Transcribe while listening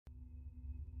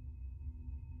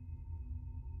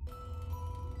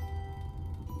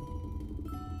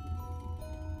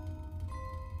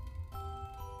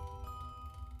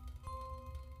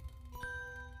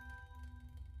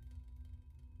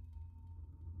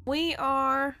We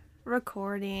are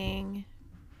recording.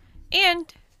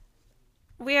 And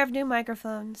we have new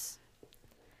microphones.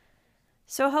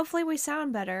 So hopefully we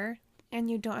sound better. And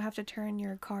you don't have to turn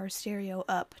your car stereo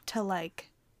up to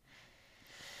like...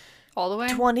 all the way?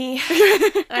 20.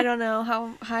 I don't know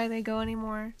how high they go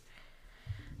anymore.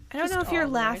 I don't know if your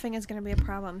laughing is going to be a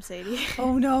problem, Sadie.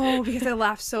 Oh no, because I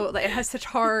laugh so... like, it has such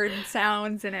hard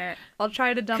sounds in it. I'll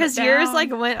try to dumb it down. Because yours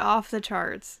like went off the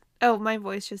charts. Oh, my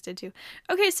voice just did too.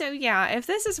 Okay, so yeah, if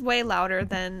this is way louder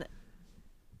than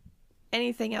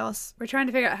anything else... We're trying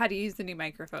to figure out how to use the new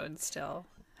microphones still.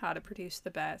 How to produce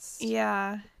the best.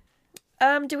 Yeah.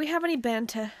 Do we have any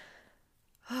banta?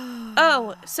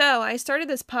 Oh, so I started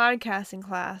this podcasting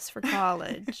class for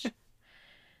college.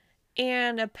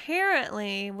 And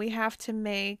apparently we have to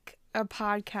make a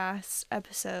podcast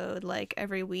episode like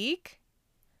every week.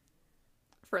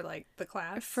 For like the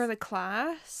class? For the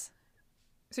class.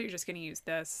 So you're just going to use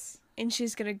this. And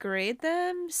she's going to grade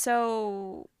them.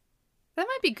 So that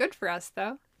might be good for us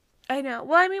though. I know.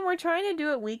 Well, I mean, we're trying to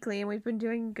do it weekly and we've been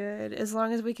doing good as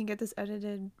long as we can get this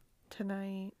edited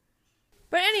tonight.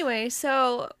 But anyway,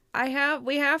 so I have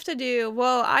to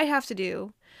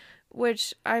do,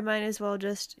 which I might as well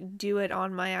just do it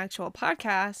on my actual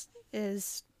podcast,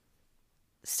 is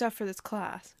stuff for this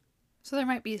class. So there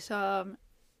might be some,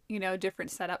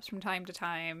 different setups from time to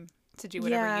time to do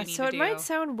whatever you need to do. Yeah, so it might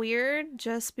sound weird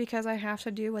just because I have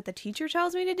to do what the teacher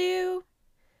tells me to do.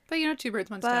 But, two birds,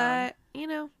 one stone.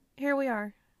 But, here we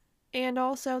are. And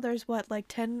also, there's like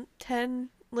 10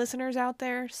 listeners out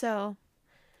there, so...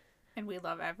 And we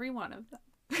love every one of them.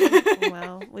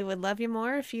 Well, we would love you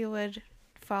more if you would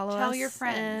follow us. Tell your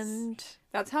friends. And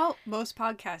that's how most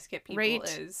podcasts get people rate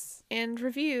is. And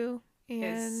review.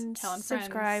 And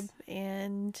subscribe. Friends.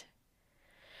 And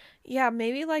yeah,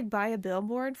 maybe like buy a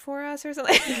billboard for us or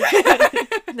something.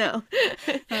 No.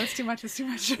 It's too much. It's too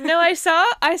much. No, I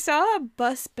saw a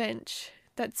bus bench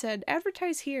that said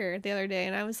advertise here the other day.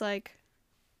 And I was like,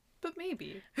 but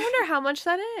maybe. I wonder how much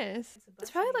that is.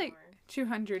 It's probably like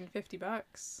 $250.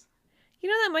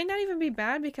 That might not even be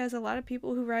bad because a lot of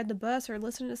people who ride the bus are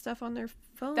listening to stuff on their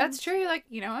phones. That's true. Like,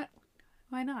 you know what?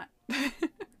 Why not?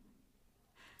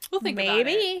 We'll think about it.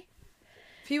 Maybe.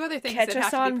 A few other things catch that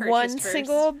us have to be on purchased one first.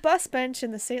 single bus bench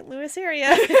in the St. Louis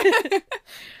area.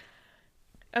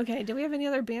 Okay, do we have any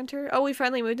other banter? Oh, we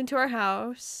finally moved into our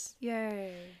house.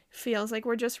 Yay. Feels like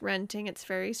we're just renting. It's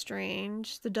very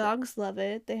strange. The dogs love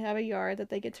it. They have a yard that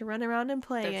they get to run around and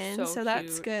play in, so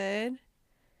that's good.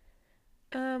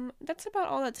 That's about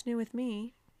all that's new with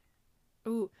me.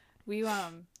 Ooh, we,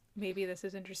 maybe this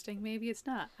is interesting, maybe it's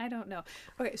not. I don't know.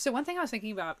 Okay, so one thing I was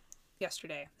thinking about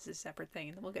yesterday, this is a separate thing,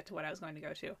 and then we'll get to what I was going to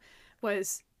go to,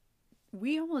 was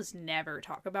we almost never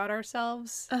talk about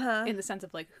ourselves in the sense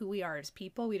of, like, who we are as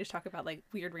people. We just talk about, like,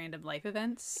 weird random life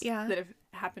events that have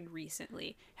happened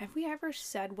recently. Have we ever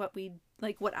said what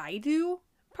I do?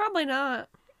 Probably not.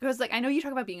 Because, like, I know you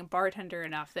talk about being a bartender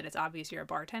enough that it's obvious you're a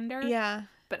bartender. Yeah.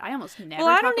 But I almost never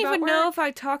Well, I talk don't about even work. know if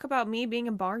I talk about me being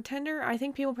a bartender. I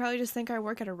think people probably just think I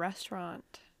work at a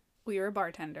restaurant. Well, you're a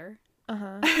bartender.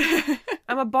 I'm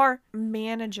a bar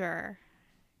manager.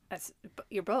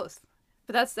 You're both.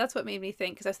 But that's what made me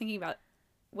think, because I was thinking about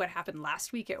what happened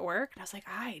last week at work, and I was like,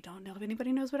 I don't know if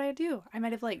anybody knows what I do. I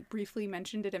might have, like, briefly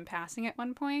mentioned it in passing at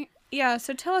one point. Yeah,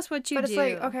 so tell us what you do. But it's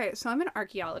like, okay, so I'm an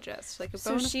archaeologist, like a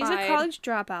bona fide she's a college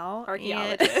dropout.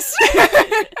 Archaeologist.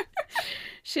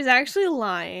 She's actually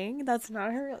lying. That's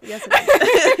not her. Yes,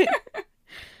 it is.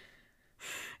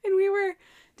 And we were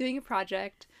doing a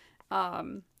project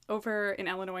over in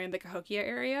Illinois in the Cahokia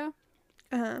area.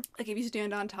 Like, if you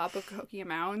stand on top of Cahokia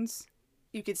Mounds,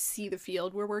 you could see the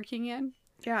field we're working in.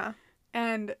 Yeah.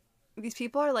 And these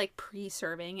people are, like,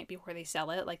 pre-surveying it before they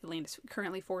sell it. Like, the land is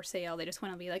currently for sale. They just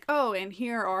want to be like, oh, and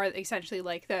here are essentially,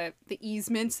 like, the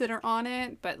easements that are on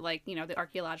it, but, like, the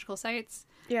archaeological sites.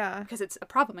 Yeah. Because it's a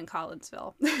problem in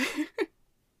Collinsville.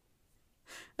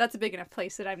 That's a big enough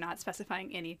place that I'm not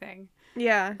specifying anything.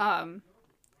 Yeah.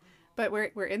 But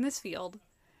we're in this field.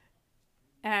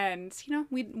 And,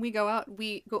 we go out,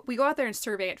 we go out there and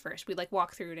survey it first. We, like,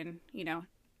 walk through it and,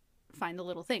 find the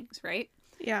little things, right?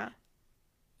 Yeah.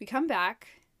 We come back.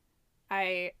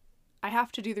 I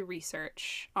have to do the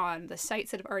research on the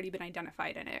sites that have already been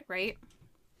identified in it, right?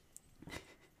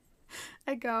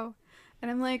 I go, and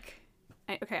I'm like,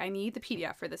 I need the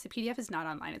PDF for this. The PDF is not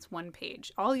online. It's one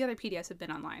page. All the other PDFs have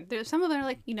been online. There's some of them are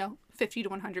like, 50 to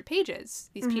 100 pages,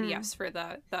 these PDFs for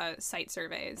the site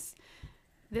surveys.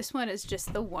 This one is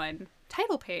just the one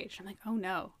title page. I'm like, oh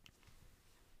no.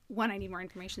 one, I need more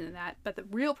information than that. But the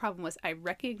real problem was I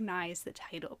recognized the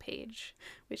title page,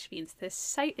 which means this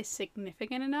site is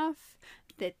significant enough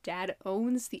that Dad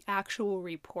owns the actual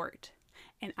report.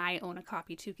 And I own a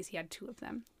copy too because he had 2 of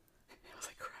them. I was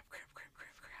like, crap.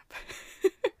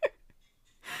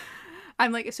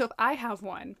 I'm like, so if I have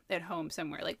one at home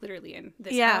somewhere, like literally in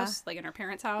this house, like in our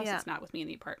parents' house, it's not with me in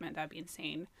the apartment. That'd be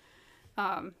insane.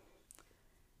 I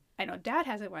know Dad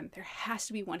has one. There has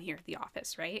to be one here at the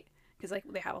office, right? Because like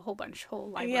they have a whole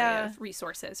library of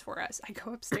resources for us. I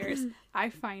go upstairs. I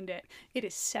find it. It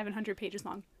is 700 pages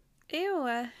long.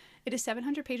 Ew. It is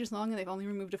 700 pages long, and they've only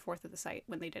removed 1/4 of the site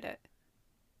when they did it.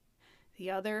 The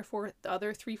other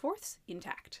 3/4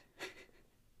 intact.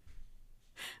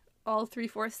 All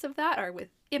 3/4 of that are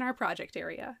within our project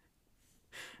area.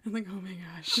 I'm like, oh my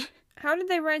gosh. How did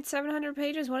they write 700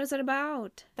 pages? What is it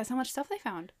about? That's how much stuff they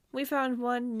found. We found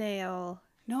 1 nail.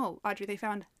 No, Audrey, they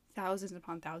found thousands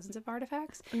upon thousands of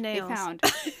artifacts. Nails. They found,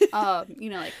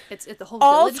 like, it's the whole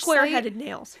all village square-headed site.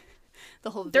 nails. The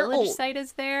whole village site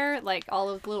is there. Like, all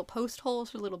of the little post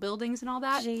holes for little buildings and all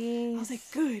that. Jeez. I was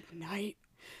like, good night.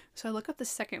 So I look up the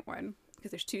second one. Because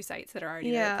there's 2 sites that are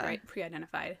already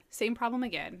pre-identified. Same problem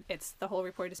again. It's the whole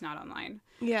report is not online.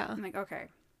 Yeah. I'm like, okay.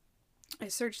 I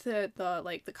searched the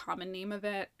common name of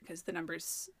it because the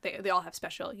numbers they all have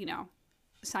special,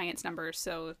 science numbers.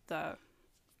 So the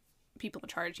people in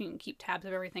charge can keep tabs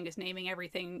of everything, is naming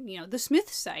everything. The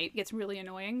Smith site gets really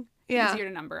annoying. Yeah. Easier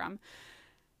to number them.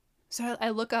 So I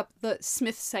look up the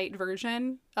Smith site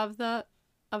version of the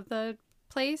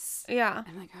place. Yeah.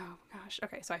 I'm like, oh gosh.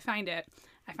 Okay, so I find it.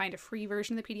 I find a free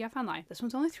version of the PDF online. This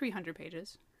one's only 300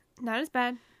 pages. Not as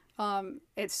bad.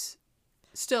 It's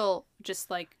still just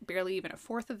like barely even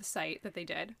 1/4 of the site that they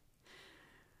did.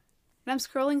 And I'm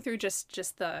scrolling through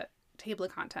just the table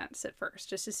of contents at first,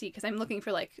 just to see, because I'm looking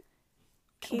for like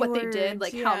Keywords, what they did,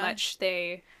 like how much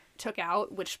they took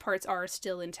out, which parts are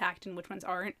still intact and which ones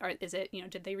aren't. Or is it,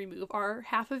 did they remove our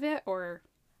half of it, or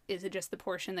is it just the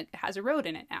portion that has a road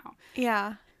in it now?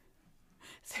 Yeah.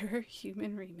 There are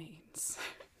human remains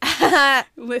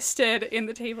listed in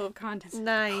the table of contents.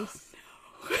 Nice.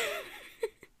 Oh, no.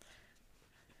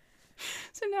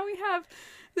 So now we have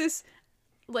this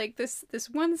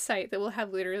one site that will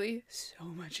have literally so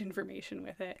much information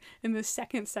with it, and the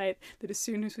second site that as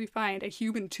soon as we find a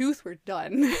human tooth, we're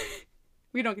done.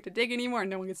 We don't get to dig anymore.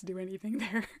 No one gets to do anything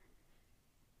there.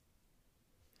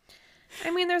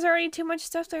 I mean, there's already too much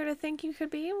stuff there to think you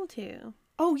could be able to.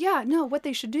 Oh, yeah. No, what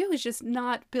they should do is just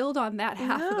not build on that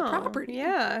half of the property.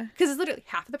 Yeah. Because it's literally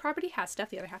half of the property has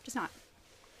stuff, the other half does not.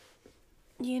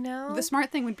 The smart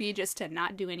thing would be just to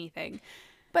not do anything.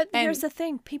 But here's the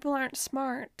thing. People aren't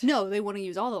smart. No, they want to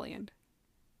use all the land.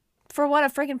 For what, a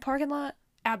freaking parking lot?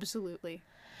 Absolutely.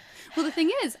 Well, the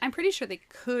thing is, I'm pretty sure they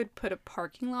could put a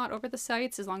parking lot over the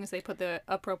sites as long as they put the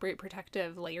appropriate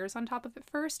protective layers on top of it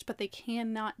first, but they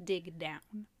cannot dig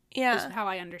down. Yeah. Is how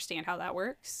I understand how that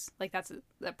works. Like,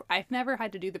 I've never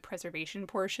had to do the preservation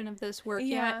portion of this work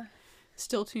yet.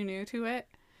 Still too new to it.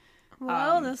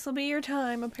 Well, this will be your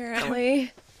time,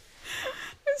 apparently.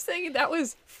 I was saying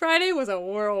Friday was a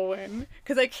whirlwind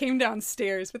because I came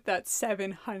downstairs with that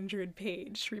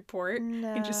 700-page report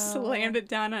and just slammed it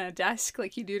down on a desk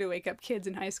like you do to wake up kids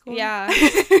in high school. Yeah.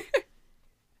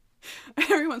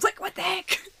 Everyone's like, what the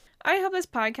heck? I hope this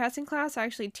podcasting class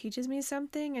actually teaches me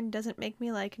something and doesn't make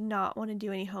me not want to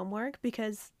do any homework,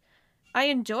 because I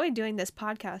enjoy doing this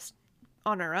podcast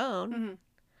on our own. Mm-hmm.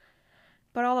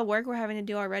 But all the work we're having to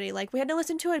do already, we had to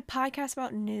listen to a podcast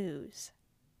about news.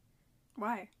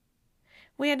 Why?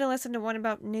 We had to listen to one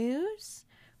about news,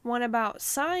 one about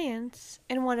science,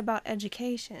 and one about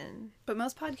education. But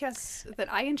most podcasts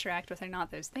that I interact with are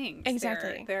not those things.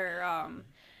 Exactly. They're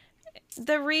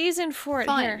the reason for it.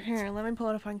 Fun. Here, let me pull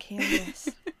it up on Canvas.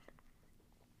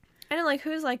 And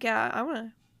who's yeah, I want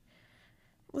to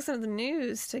listen to the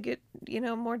news to get,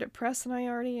 more depressed than I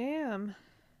already am.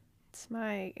 It's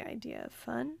my idea of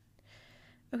fun.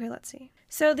 Okay, let's see.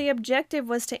 So the objective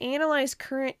was to analyze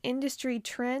current industry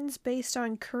trends based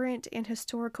on current and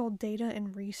historical data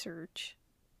and research.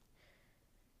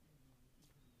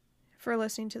 For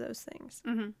listening to those things.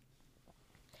 Mm-hmm.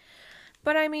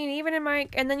 But I mean, even in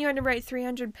and then you had to write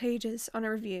 300 pages on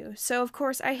a review. So of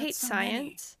course I hate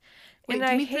science. Wait, and do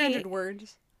you I mean hate 300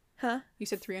 words? Huh? You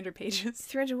said 300 pages?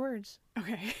 300 words.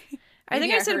 Okay. I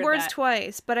think I said words that.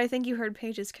 twice, but I think you heard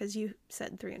pages because you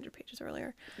said 300 pages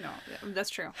earlier. No, that's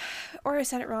true. Or I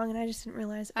said it wrong and I just didn't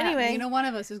realize. Anyway. One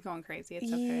of us is going crazy.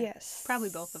 It's okay. Yes. Probably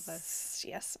both of us.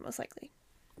 Yes, most likely.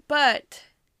 But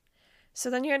So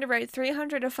then you had to write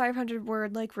 300 to 500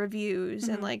 word like reviews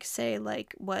and like say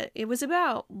like what it was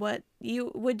about, what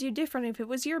you would do different if it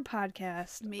was your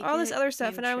podcast, Make all this it other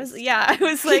stuff. And I was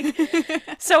interesting.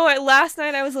 like, so last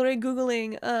night I was literally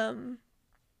Googling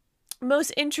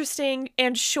most interesting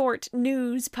and short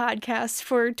news podcasts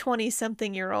for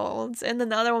 20-something-year-olds. And then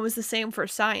the other one was the same for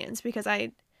science because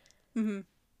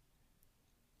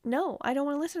no, I don't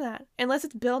want to listen to that. Unless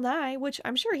it's Bill Nye, which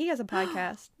I'm sure he has a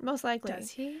podcast. Most likely.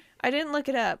 Does he? I didn't look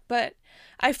it up, but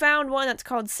I found one that's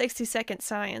called 60-Second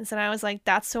Science, and I was like,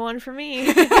 that's the one for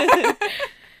me.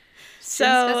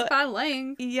 So,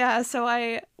 yeah, so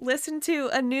I listened to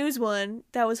a news one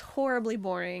that was horribly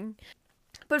boring.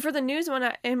 But for the news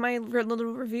one, in my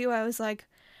little review, I was like,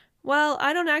 well,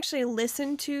 I don't actually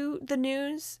listen to the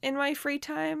news in my free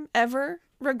time, ever,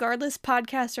 regardless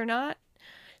podcast or not.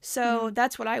 So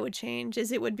that's what I would change,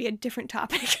 is it would be a different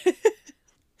topic.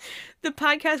 The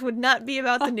podcast would not be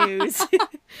about the news.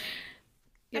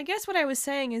 I guess what I was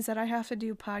saying is that I have to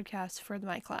do podcasts for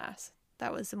my class.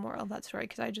 That was the moral of that story,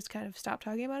 because I just kind of stopped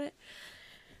talking about it.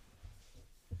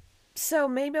 So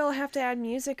maybe I'll have to add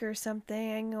music or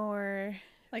something, or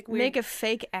like make a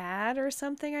fake ad or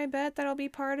something. I bet that'll be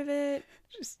part of it.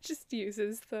 Just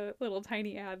uses the little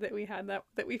tiny ad that we had that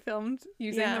we filmed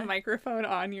using the microphone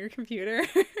on your computer,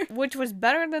 which was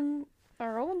better than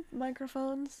our old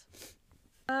microphones.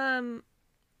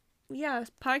 Yeah,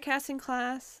 podcasting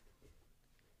class.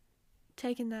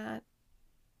 Taking that.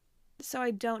 So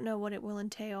I don't know what it will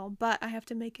entail, but I have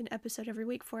to make an episode every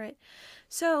week for it.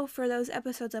 So for those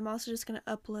episodes, I'm also just going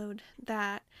to upload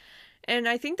that. And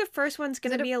I think the first one's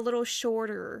going to be a little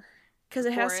shorter because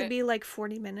it has to be like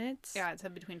 40 minutes. Yeah, it's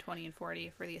between 20 and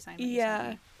 40 for the assignment.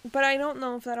 Yeah, but I don't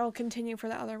know if that'll continue for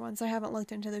the other ones. I haven't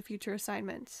looked into the future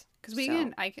assignments. Because we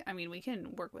can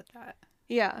work with that.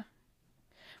 Yeah.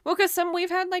 Well, because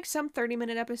we've had like some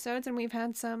 30-minute episodes and we've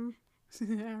had some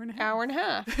hour and a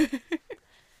half.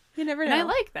 You never know. And I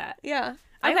like that. Yeah.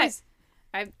 Okay.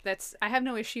 I have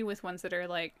no issue with ones that are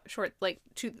like short, like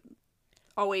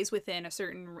always within a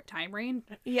certain time range.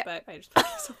 Yeah. But I just put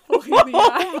myself fully in the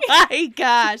eye. Oh my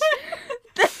gosh.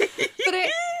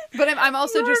 but I'm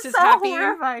also just as happy.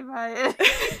 Horrified by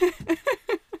it.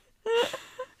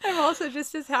 I'm also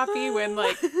just as happy when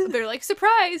like they're like,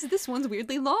 surprise, this one's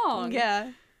weirdly long.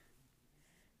 Yeah.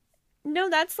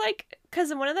 No, that's like,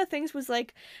 because one of the things was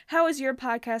like, how is your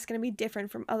podcast going to be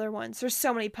different from other ones? There's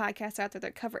so many podcasts out there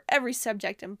that cover every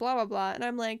subject and blah, blah, blah. And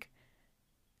I'm like,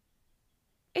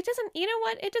 it doesn't, you know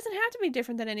what? It doesn't have to be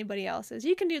different than anybody else's.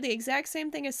 You can do the exact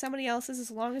same thing as somebody else's as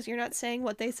long as you're not saying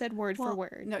what they said word for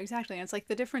word. No, exactly. And it's like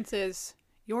the difference is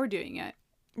you're doing it,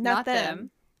 not them.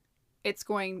 You're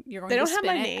going they to don't spin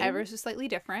have my it name. ever so slightly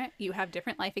different. You have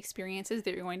different life experiences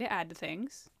that you're going to add to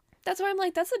things. That's why I'm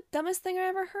like, that's the dumbest thing I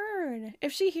ever heard.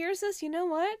 If she hears this, you know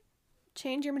what?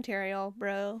 Change your material,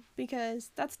 bro, because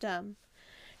that's dumb.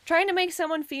 Trying to make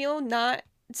someone feel not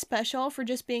special for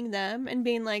just being them and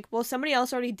being like, well, somebody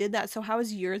else already did that, so how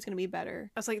is yours going to be better?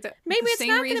 I was like, maybe it's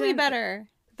not going to be better.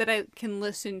 That I can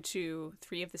listen to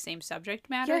 3 of the same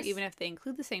subject matter, even if they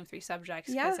include the same 3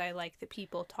 subjects, because I like the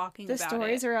people talking about it. The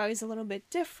stories are always a little bit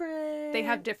different. They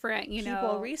have different,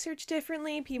 people research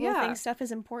differently. People think stuff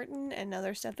is important and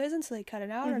other stuff isn't, so they cut it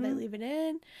out or they leave it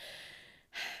in.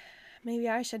 Maybe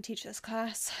I should teach this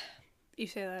class. You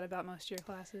say that about most of your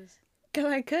classes. Because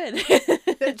I could.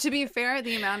 But to be fair,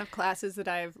 the amount of classes that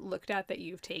I've looked at that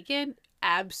you've taken,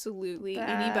 absolutely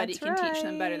anybody can teach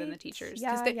them better than the teachers.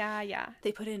 Yeah.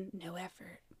 They put in no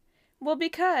effort. Well,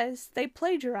 because they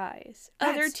plagiarize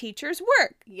other teachers'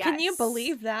 work. Yes. Can you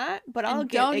believe that? But I'll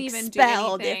get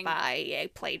expelled if I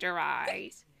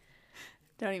plagiarize.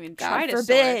 Don't even try to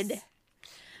forbid. Source.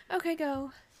 Okay,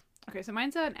 go. Okay, so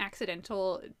mine's an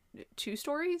accidental 2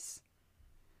 stories.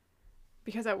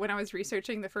 Because when I was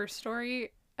researching the first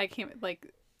story, I came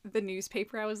like the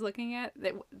newspaper I was looking at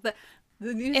that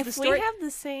the news. If we have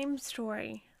the same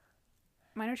story,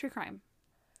 mine are true crime.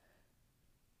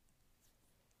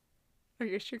 Are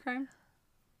yours true crime?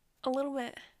 A little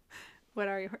bit. What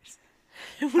are yours?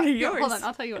 What are yours? Hold on,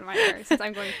 I'll tell you what mine are since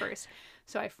I'm going first.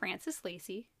 So I have Francis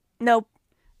Lacey. Nope.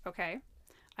 Okay.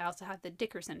 I also have the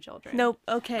Dickerson children. Nope.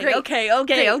 Okay. Great.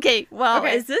 Okay. Wow.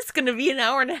 Is this going to be an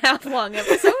hour and a half long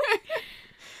episode?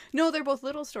 No, they're both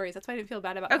little stories. That's why I didn't feel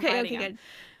bad about combining them.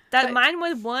 Good. Mine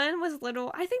was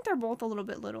little. I think they're both a little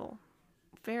bit little.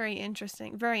 Very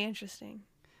interesting. Very interesting.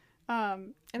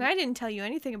 And I didn't tell you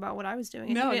anything about what I was doing.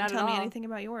 And you didn't tell me anything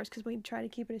about yours because we try to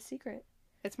keep it a secret.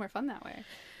 It's more fun that way.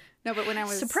 No, but when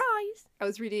Surprise! I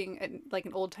was reading an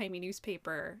old-timey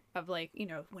newspaper of like, you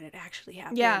know, when it actually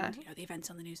happened, Yeah. you know, the events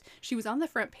on the news. She was on the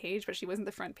front page, but she wasn't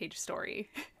the front page story.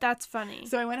 That's funny.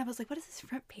 So I went up, I was like, what is this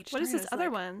front page story? What is this other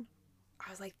like, one? I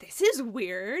was like, this is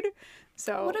weird.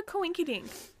 So What a coinkydink.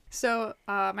 So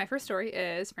my first story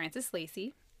is Frances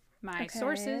Lacey. My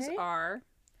sources are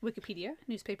Wikipedia,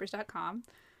 newspapers.com,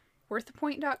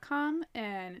 worthpoint.com,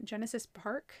 and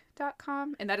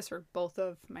genesispark.com. And that is for both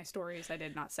of my stories. I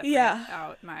did not separate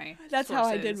out my That's sources.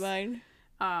 how I did mine.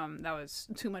 That was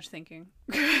too much thinking.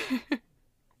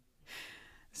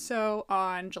 So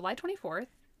on July 24th,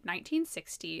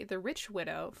 1960, the rich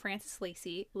widow, Frances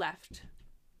Lacey, left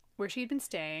where she had been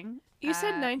staying. You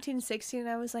said 1960, and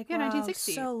I was like, yeah, wow,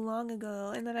 1960. so long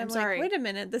ago. And then I'm like, sorry. wait a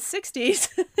minute, the 60s.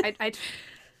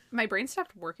 My brain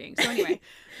stopped working. So anyway,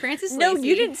 Frances Lacey. No,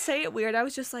 you didn't say it weird. I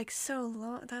was just like, so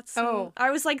long. That's so... Oh.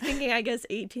 I was like thinking, I guess,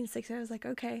 1860. I was like,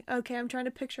 okay, I'm trying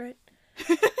to picture it.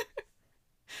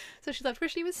 So she left where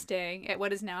she was staying at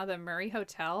what is now the Murray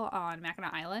Hotel on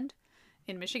Mackinac Island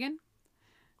in Michigan.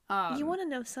 You want to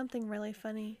know something really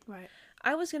funny? What?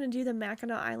 I was going to do the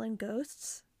Mackinac Island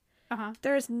ghosts. Uh-huh.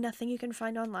 There is nothing you can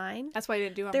find online. That's why I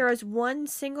didn't do them. There is one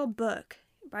single book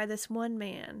by this one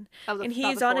man. And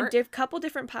he's about on a couple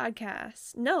different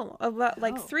podcasts. No, about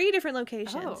like 3 different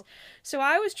locations. Oh. So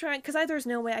I was trying, because there's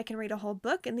no way I can read a whole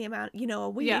book in the amount, a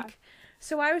week. Yeah.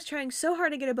 So I was trying so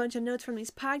hard to get a bunch of notes from these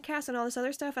podcasts and all this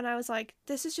other stuff. And I was like,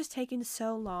 this is just taking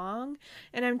so long.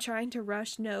 And I'm trying to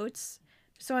rush notes.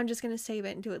 So I'm just going to save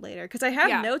it and do it later. Because I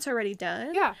have notes already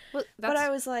done. Yeah. Well, but I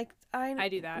was like, I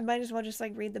do that. Might as well just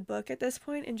like read the book at this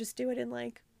point and just do it in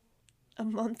like a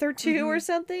month or 2 or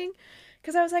something.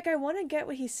 Because I was like, I want to get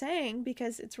what he's saying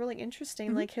because it's really interesting.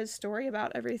 Mm-hmm. Like his story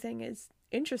about everything is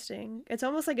interesting. It's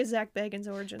almost like a Zach Bagans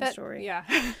origin story. Yeah.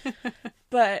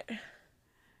 But,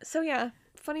 so yeah,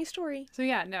 funny story. So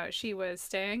yeah, no, she was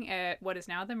staying at what is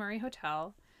now the Murray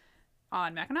Hotel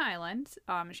on Mackinac Island.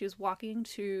 She was walking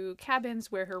to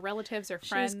cabins where her relatives or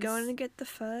friends. She was going to get the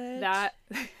fudge. That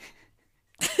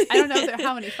I don't know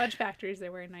how many fudge factories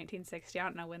there were in 1960. I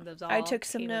don't know when those all I took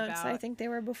some notes. About. I think they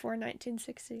were before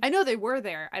 1960. I know they were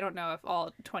there. I don't know if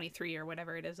all 23 or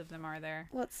whatever it is of them are there.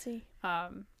 Let's see.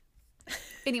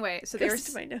 Anyway, so they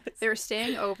were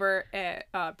staying over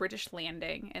at British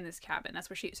Landing in this cabin. That's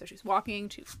where she's walking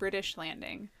to British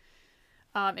Landing,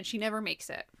 and she never makes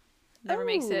it. Never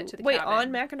makes it to the cabin. Wait,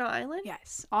 on Mackinac Island?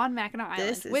 Yes, on Mackinac Island.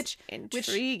 This is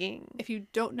intriguing. Which, if you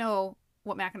don't know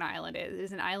what Mackinac Island is, it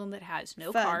is an island that has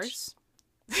no cars.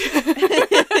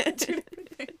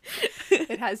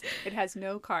 It has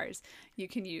no cars. You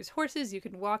can use horses, you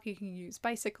can walk, you can use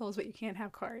bicycles, but you can't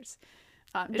have cars.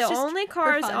 The only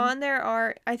cars on there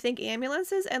are, I think,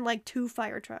 ambulances and like 2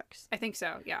 fire trucks. I think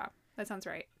so. Yeah, that sounds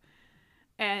right.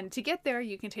 And to get there,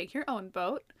 you can take your own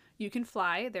boat. You can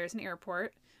fly. There's an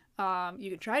airport. You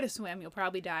can try to swim. You'll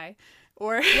probably die.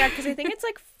 Or yeah, because I think it's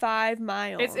like 5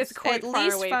 miles. It's quite at far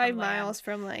least away 5 from miles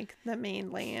from like the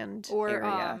main land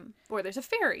area. Or there's a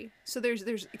ferry. So there's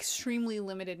extremely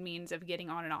limited means of getting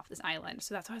on and off this island.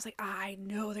 So that's why I was like, I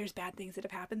know there's bad things that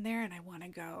have happened there, and I want to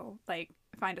go like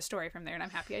find a story from there, and I'm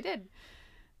happy I did.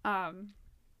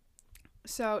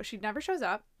 So she never shows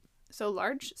up. So a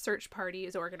large search party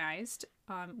is organized,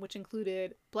 which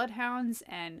included bloodhounds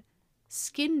and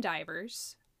skin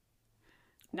divers.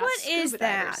 What is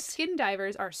that? Skin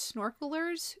divers are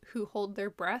snorkelers who hold their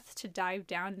breath to dive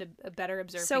down to better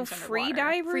observe so things underwater. Free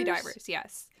divers? Free divers,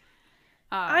 yes.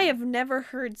 I have never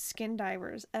heard skin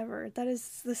divers ever. That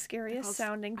is the scariest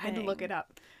sounding thing. I had to look it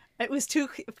up. It was too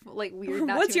like weird.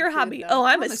 Not What's to your include, hobby? though. Oh,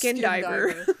 I'm a skin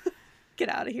diver. Get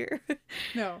out of here.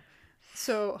 No.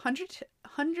 So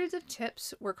hundreds of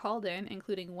tips were called in,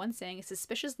 including one saying a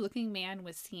suspicious-looking man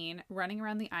was seen running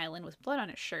around the island with blood on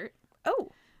his shirt. Oh.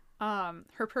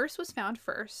 Her purse was found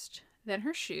first, then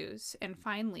her shoes, and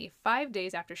finally, 5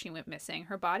 days after she went missing,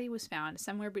 her body was found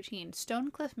somewhere between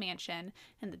Stonecliff Mansion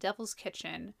and the Devil's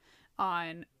Kitchen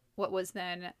on what was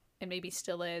then, and maybe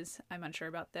still is, I'm unsure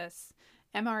about this,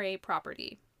 MRA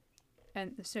property.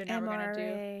 And so now we're going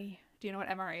to do you know what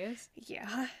MRA is?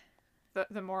 Yeah.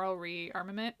 The Moral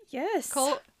Rearmament? Yes.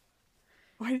 Cult?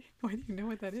 Why do you know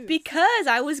what that is? Because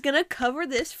I was going to cover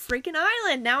this freaking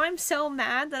island. Now I'm so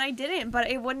mad that I didn't,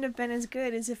 but it wouldn't have been as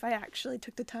good as if I actually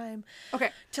took the time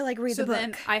to like read the book. So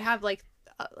then I have like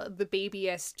the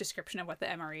babyest description of what the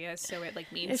MRE is, so it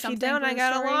like means something. If you don't, I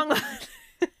got a long one.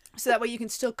 So that way you can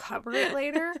still cover it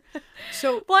later.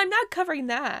 So well, I'm not covering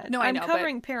that. No, I know, I'm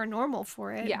covering paranormal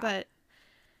for it, but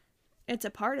it's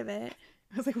a part of it.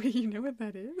 I was like, wait, you know what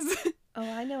that is? Oh,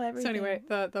 I know everything. So anyway,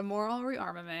 the Moral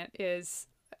Rearmament is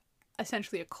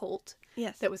essentially a cult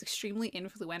Yes. that was extremely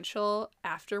influential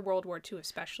after World War II,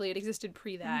 especially. It existed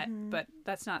pre that, but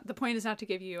that's not the point. Is not to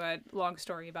give you a long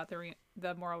story about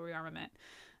the moral rearmament.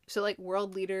 So, like,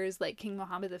 world leaders like King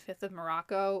Mohammed V of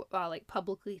Morocco, like,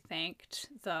 publicly thanked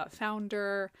the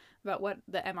founder about what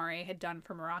the MRA had done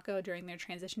for Morocco during their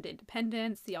transition to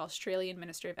independence. The Australian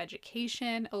Minister of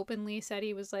Education openly said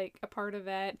he was, like, a part of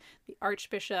it. The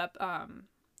Archbishop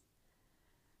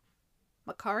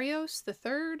Makarios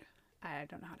III, I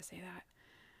don't know how to say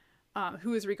that,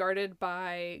 who is regarded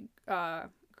by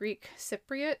Greek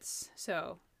Cypriots,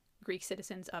 so Greek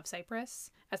citizens of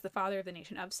Cyprus, as the father of the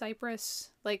nation of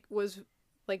Cyprus, like, was,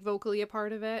 like, vocally a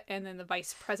part of it. And then the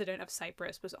vice president of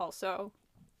Cyprus was also,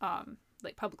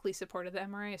 like, publicly supported the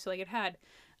MRA. So, like, it had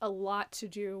a lot to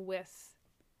do with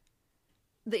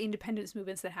the independence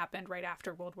movements that happened right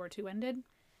after World War II ended.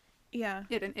 Yeah.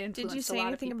 It influenced Did you say a lot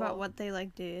anything of people. about what they,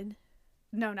 like, did?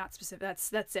 No, not specific.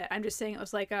 That's it. I'm just saying it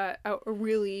was, like, a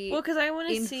really Well, because I want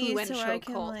to see influential so I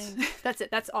can, cult. like... That's it.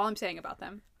 That's all I'm saying about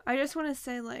them. I just want to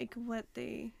say, like, what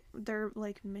their,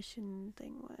 like, mission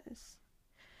thing was.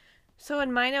 So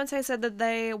in my notes, I said that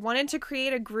they wanted to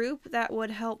create a group that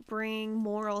would help bring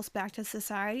morals back to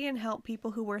society and help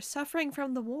people who were suffering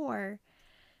from the war.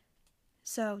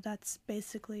 So that's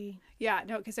basically Yeah,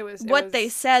 no, because it was they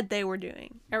said they were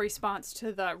doing. a response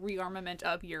to the rearmament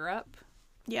of Europe,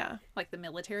 Yeah. like the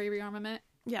military rearmament.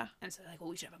 Yeah. And so, like,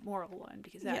 well, we should have a moral one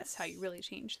because that's how you really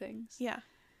change things. Yeah.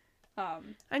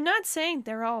 I'm not saying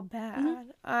they're all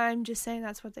bad. I'm just saying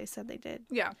that's what they said they did.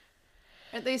 Yeah.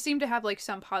 And they seem to have, like,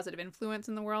 some positive influence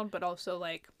in the world, but also,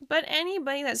 like... But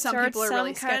anybody that some starts people are some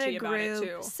really kind sketchy of about it,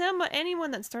 group, too.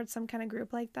 anyone that starts some kind of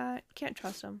group like that, can't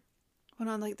trust them. Well,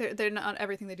 no, like, they're not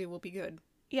everything they do will be good.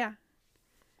 Yeah.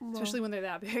 Well, especially when they're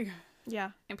that big.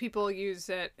 Yeah. And people use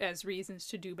it as reasons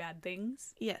to do bad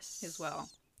things. Yes. As well.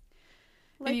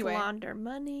 Like anyway, launder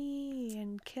money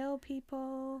and kill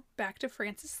people. Back to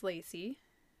Frances Lacey.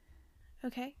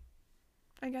 Okay.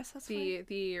 I guess that's fine.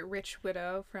 The rich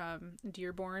widow from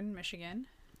Dearborn, Michigan.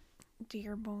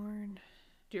 Dearborn.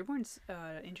 Dearborn's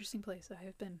an interesting place. I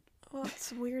have been. Well,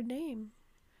 it's a weird name.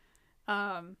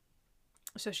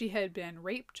 So she had been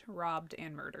raped, robbed,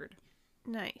 and murdered.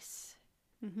 Nice.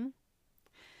 Mm-hmm.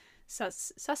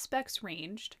 Suspects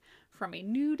ranged from a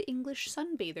nude English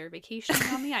sunbather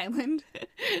vacationing on the island.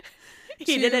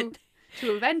 He did it.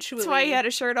 To eventually... That's why he had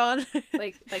a shirt on.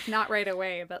 like not right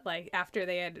away, but, like, after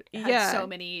they had so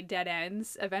many dead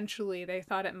ends, eventually they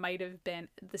thought it might have been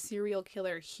the serial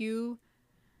killer Hugh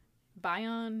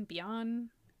Beyond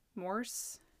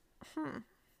Morse.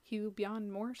 Hugh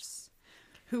Beyond Morse,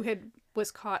 who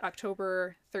was caught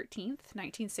October 13th,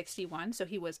 1961, so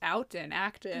he was out and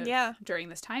active during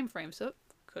this time frame, so it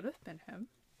could have been him.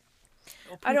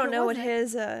 I don't know what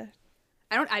his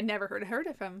I never heard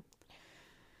of him.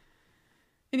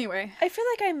 Anyway, I feel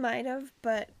like I might have,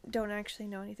 but don't actually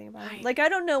know anything about him. Like, I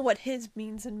don't know what his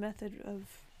means and method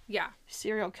of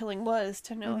serial killing was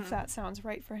to know if that sounds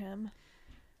right for him.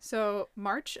 So,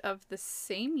 March of the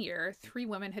same year, 3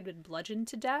 women had been bludgeoned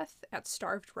to death at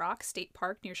Starved Rock State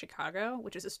Park near Chicago,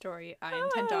 which is a story I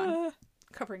intend on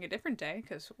covering a different day,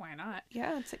 because why not?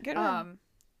 Yeah, it's a good one.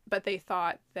 But they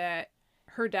thought that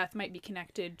her death might be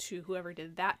connected to whoever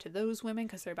did that to those women,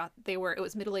 because it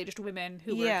was middle-aged women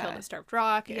who were killed at Starved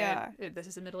Rock. And this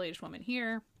is a middle-aged woman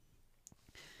here.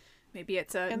 Maybe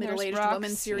it's a middle-aged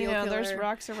woman serial killer. There's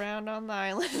rocks around on the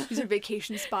island. These are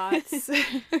vacation spots.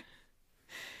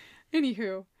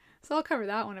 Anywho, so I'll cover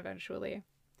that one eventually.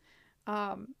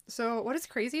 So what is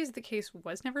crazy is the case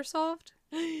was never solved,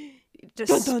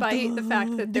 despite the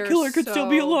fact that the killer could still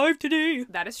be alive today.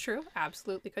 That is true.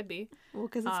 Absolutely could be. Well,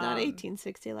 because it's not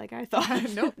 1860 like I thought.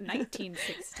 Nope,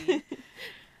 1960.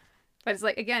 But it's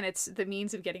like, again, it's the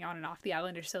means of getting on and off the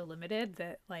island are so limited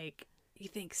that, like, you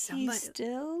think somebody... He's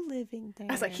still living there.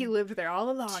 I was like, he lived there all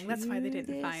along. That's why they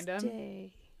didn't find him.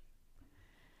 Day.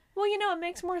 Well, it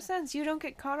makes more sense. You don't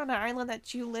get caught on an island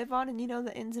that you live on and you know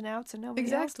the ins and outs and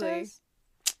nobody else does.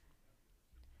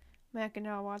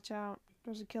 Mackinac, watch out.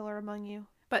 There's a killer among you.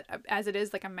 But as it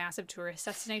is, like, a massive tourist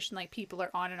destination, like, people are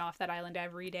on and off that island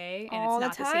every day. And all it's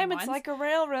not the time. The same it's ones. like a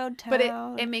railroad town. But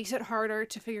it makes it harder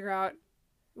to figure out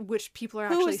which people are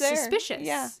actually suspicious.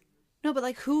 Yeah. No, but,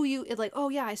 like, oh,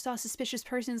 yeah, I saw a suspicious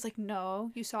person. It's like,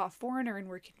 no, you saw a foreigner and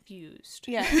were confused.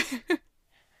 Yeah.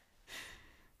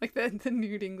 Like the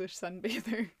nude English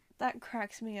sunbather. That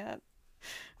cracks me up.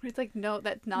 It's like, no,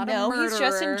 that's not a murderer. No, he's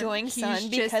just enjoying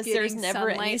sun because there's never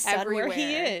any sun everywhere. Where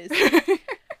he is.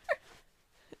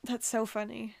 That's so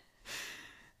funny.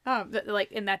 And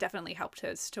that definitely helped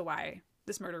as to why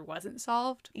this murder wasn't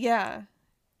solved. Yeah.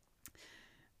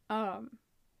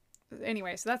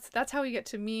 anyway, so that's how we get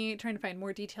to me trying to find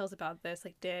more details about this.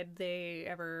 Like, did they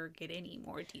ever get any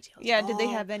more details? Yeah, did they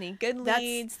have any good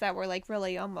leads that were like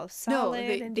really almost solid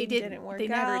no, and they didn't work they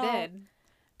never out? did.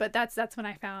 But that's when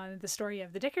I found the story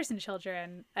of the Dickerson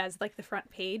children as like the front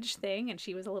page thing, and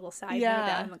she was a little side note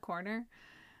down in the corner.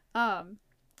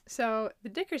 So the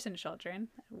Dickerson children,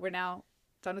 we're now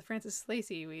done with Frances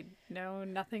Lacey. We know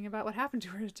nothing about what happened to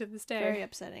her to this day. Very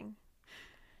upsetting.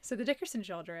 So the Dickerson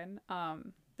children,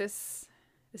 this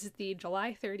is the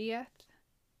July 30th,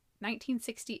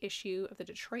 1960 issue of the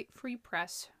Detroit Free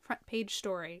Press front page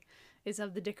story is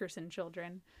of the Dickerson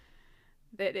children.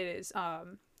 That it is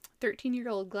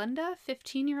 13-year-old Glenda,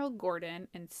 15-year-old Gordon,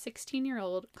 and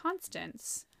 16-year-old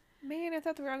Constance. Man, I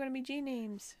thought they were all going to be G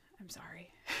names. I'm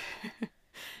sorry.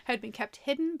 Had been kept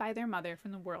hidden by their mother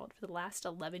from the world for the last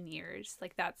 11 years.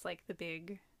 Like, that's like the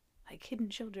big, like, hidden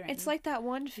children. It's like that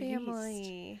one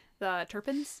family. The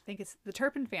Turpins? I think it's the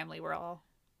Turpin family were all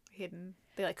hidden.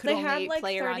 They like could only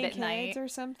play around at night or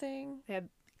something. They had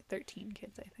 13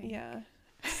 kids, I think. Yeah.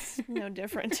 It's no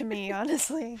different to me,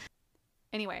 honestly.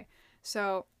 Anyway,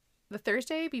 so the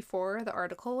Thursday before the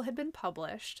article had been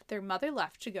published, their mother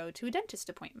left to go to a dentist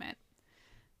appointment.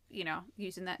 You know,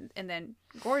 using that, and then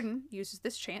Gordon uses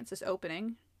this chance, this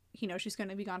opening. He knows she's going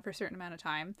to be gone for a certain amount of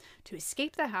time to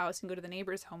escape the house and go to the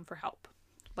neighbor's home for help,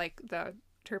 like the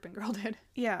Turpin girl did.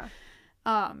 Yeah.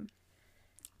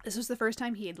 This was the first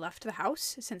time he had left the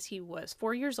house since he was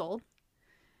 4 years old.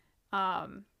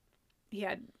 He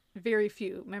had very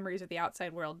few memories of the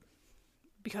outside world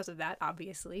because of that,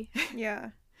 obviously. Yeah.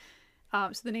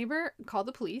 So the neighbor called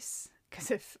the police, because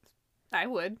if I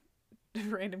would, if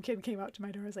a random kid came out to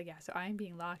my door, I was like, yeah, so I'm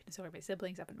being locked, and so are my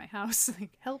siblings up in my house.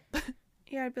 Like, help.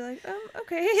 Yeah, I'd be like,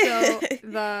 okay. So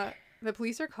the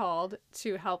police are called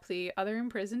to help the other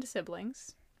imprisoned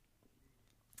siblings.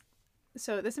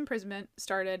 So this imprisonment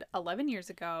started 11 years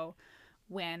ago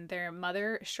when their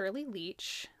mother, Shirley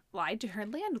Leach, lied to her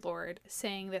landlord,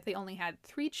 saying that they only had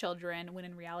 3 children, when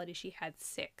in reality she had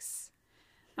 6.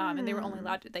 And they were only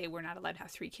they were not allowed to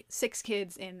have 6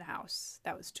 kids in the house.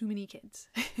 That was too many kids.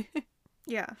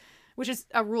 Yeah. Which is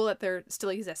a rule that there still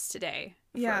exists today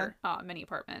for many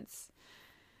apartments.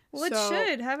 Well, it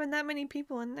should. Having that many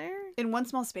people in there. In one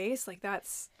small space, like,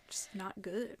 that's just not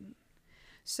good.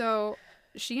 So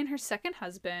she and her second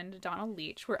husband, Donald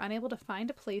Leach, were unable to find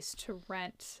a place to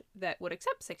rent that would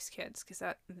accept 6 kids, because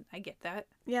I get that.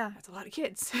 Yeah. That's a lot of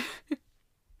kids.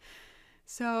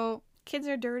 So kids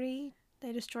are dirty.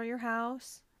 They destroy your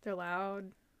house. They're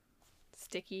loud,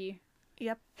 sticky.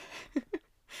 Yep.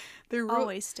 They're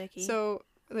always sticky. So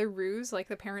their ruse, like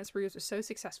the parents' ruse, was so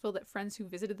successful that friends who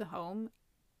visited the home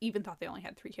even thought they only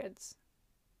had 3 kids.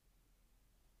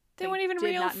 They weren't even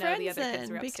real friends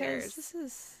then, because this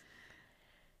is...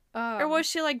 or was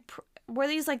she like... were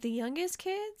these like the youngest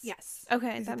kids? Yes.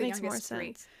 Okay, that makes more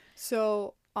sense.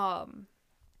 So,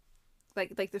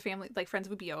 like the family, like friends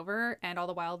would be over, and all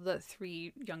the while the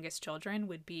 3 youngest children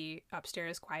would be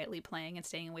upstairs quietly playing and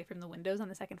staying away from the windows on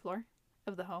the 2nd floor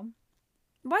of the home.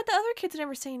 Why'd the other kids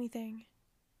never say anything?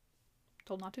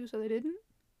 Told not to, so they didn't.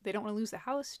 They don't want to lose the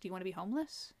house. Do you want to be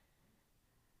homeless?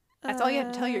 That's all you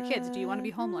have to tell your kids. Do you want to be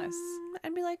homeless?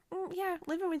 I'd be like, yeah,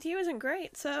 living with you isn't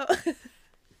great, so...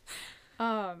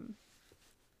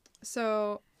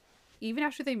 So even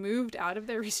after they moved out of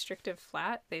their restrictive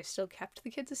flat, they still kept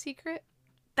the kids a secret.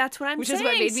 That's what I'm saying, Which is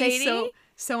what made Sadie. me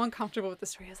so uncomfortable with the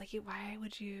story. I was like, why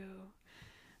would you?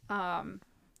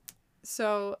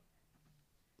 So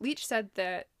Leach said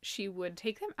that she would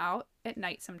take them out at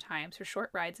night sometimes for short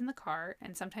rides in the car,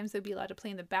 and sometimes they'd be allowed to play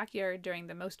in the backyard during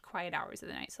the most quiet hours of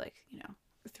the night. So, like,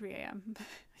 3 a.m.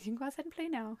 You can go outside and play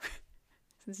now.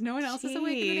 Since no one else is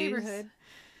awake in the neighborhood.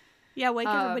 Yeah, wake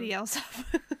everybody else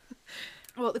up.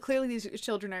 Well, clearly these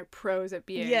children are pros at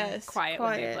being quiet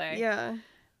when they play. Yeah.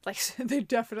 Like, they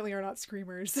definitely are not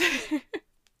screamers.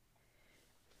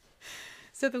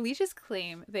 So the Leaches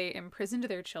claim they imprisoned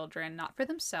their children not for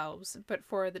themselves, but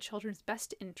for the children's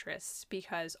best interests,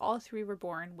 because all 3 were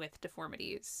born with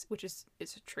deformities, which is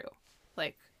true.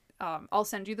 Like, I'll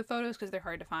send you the photos because they're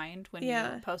hard to find when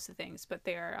you post the things, but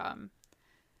they're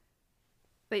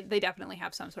they definitely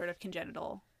have some sort of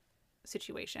congenital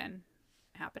situation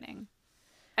happening.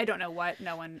 I don't know what.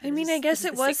 No one. I mean, I guess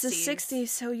it was the 60s,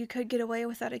 so you could get away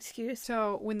with that excuse.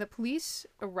 So when the police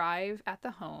arrive at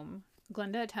the home,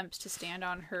 Glenda attempts to stand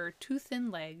on her too thin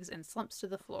legs and slumps to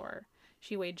the floor.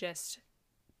 She weighed just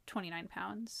 29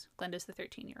 pounds. Glenda's the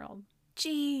 13-year-old.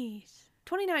 Jeez.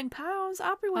 29 pounds?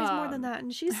 Aubrey weighs more than that,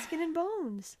 and she's skin and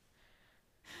bones.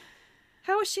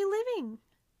 How is she living?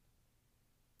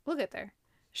 We'll get there.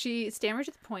 She stammers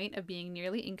to the point of being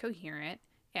nearly incoherent,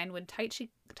 and would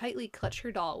tightly clutch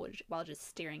her doll while just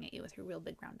staring at you with her real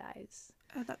big round eyes.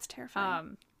 Oh, that's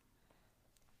terrifying.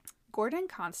 Gordon and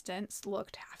Constance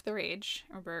looked half their age.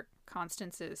 Remember,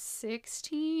 Constance is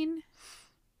 16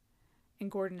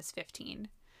 and Gordon is 15.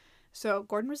 So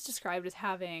Gordon was described as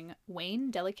having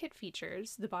wan, delicate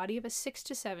features, the body of a 6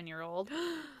 to 7-year-old,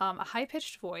 a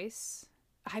high-pitched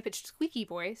squeaky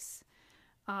voice,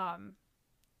 and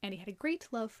he had a great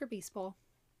love for baseball.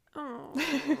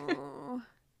 Oh.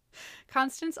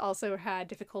 Constance also had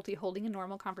difficulty holding a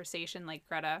normal conversation like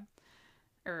Glenda,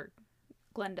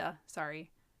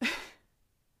 sorry.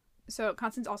 So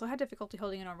Constance also had difficulty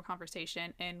holding a normal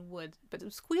conversation and would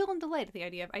squeal in delight at the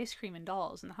idea of ice cream and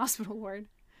dolls in the hospital ward.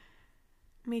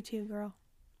 Me too, girl.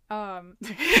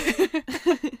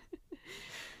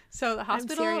 So the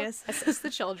hospital assessed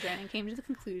the children and came to the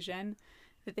conclusion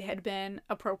that they had been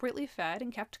appropriately fed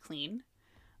and kept clean.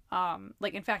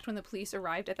 In fact, when the police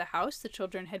arrived at the house, the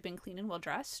children had been clean and well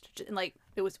dressed. And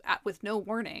it was with no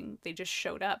warning. They just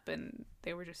showed up and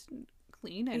they were just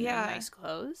clean and in nice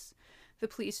clothes. The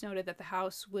police noted that the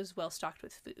house was well stocked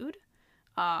with food.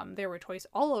 There were toys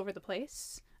all over the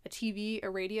place. A TV, a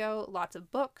radio, lots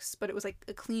of books, but it was like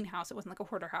a clean house. It wasn't like a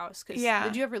hoarder house.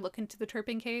 Did you ever look into the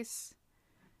Turpin case?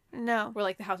 No.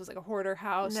 Where the house was like a hoarder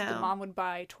house. No. The mom would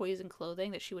buy toys and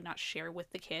clothing that she would not share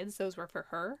with the kids. Those were for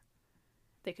her.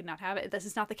 They could not have it. This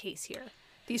is not the case here.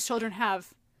 These children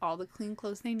have all the clean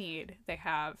clothes they need. They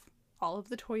have all of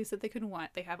the toys that they could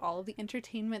want. They have all of the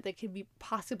entertainment that could be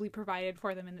possibly provided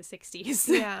for them in the 60s.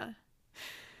 Yeah.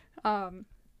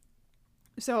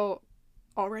 So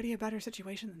already a better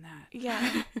situation than that.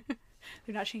 Yeah.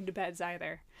 They're not chained to beds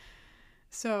either.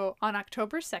 So on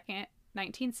October 2nd,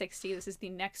 1960, this is the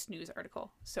next news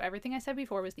article. So everything I said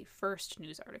before was the first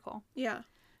news article. Yeah.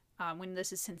 When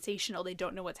this is sensational, they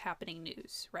don't know what's happening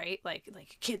news, right?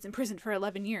 Like kids in prison for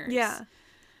 11 years. Yeah.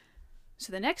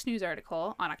 So the next news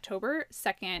article on October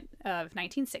 2nd of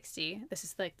 1960, this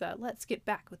is like the let's get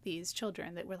back with these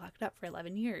children that were locked up for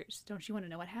 11 years. Don't you want to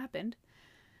know what happened?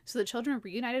 So the children were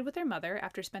reunited with their mother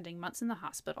after spending months in the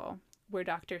hospital, where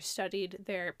doctors studied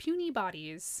their puny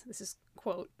bodies. This is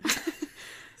quote.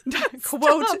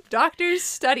 Quote, doctors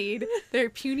studied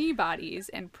their puny bodies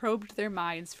and probed their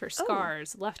minds for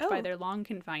scars left by their long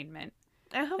confinement.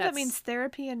 I hope that means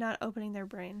therapy and not opening their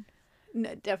brain.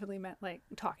 No, it definitely meant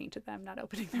talking to them, not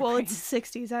opening their brain. Well, it's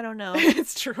 60s. I don't know.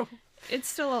 It's true. It's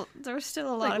still there's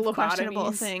still a lot of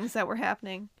questionable things that were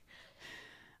happening.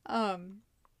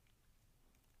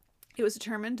 It was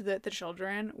determined that the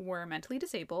children were mentally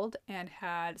disabled and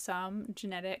had some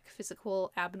genetic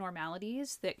physical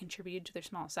abnormalities that contributed to their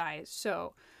small size.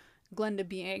 So Glenda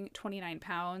being 29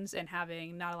 pounds and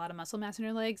having not a lot of muscle mass in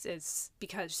her legs is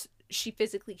because she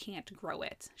physically can't grow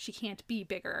it. She can't be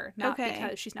bigger, not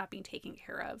because she's not being taken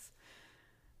care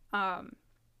of.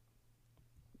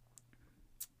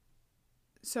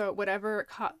 So whatever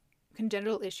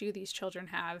congenital issue these children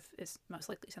have is most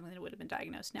likely something that would have been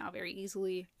diagnosed now very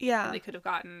easily. Yeah. And they could have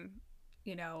gotten,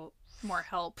 more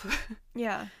help.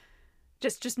 Yeah.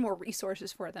 Just more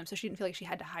resources for them, so she didn't feel like she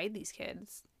had to hide these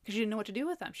kids because she didn't know what to do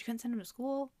with them. She couldn't send them to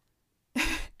school.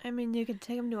 I mean, you could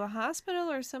take them to a hospital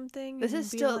or something. This is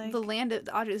still the land of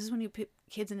the odd. This is when you put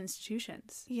kids in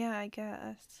institutions. Yeah, I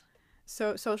guess.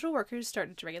 So social workers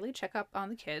started to regularly check up on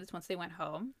the kids once they went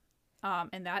home.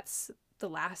 And that's the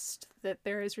last that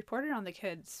there is reported on the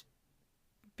kids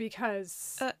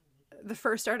because the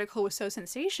first article was so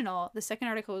sensational. The second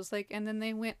article was and then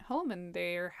they went home and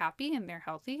they're happy and they're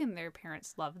healthy and their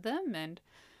parents love them. And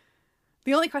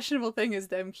the only questionable thing is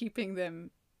them keeping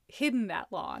them hidden that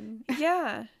long.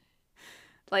 Yeah.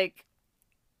 But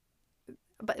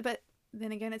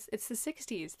then again, it's the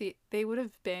 60s. They would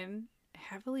have been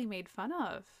heavily made fun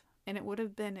of, and it would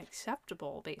have been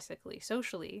acceptable, basically,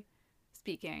 socially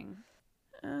speaking.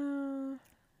 Were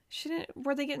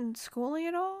they getting schooling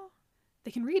at all?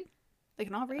 They can read. They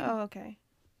can all read. Oh, okay.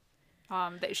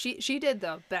 She did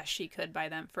the best she could by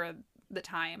them for the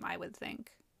time, I would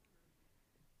think.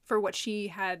 For what she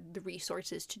had the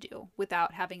resources to do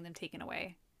without having them taken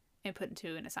away and put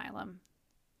into an asylum.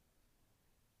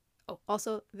 Oh,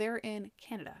 also, they're in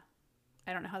Canada.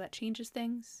 I don't know how that changes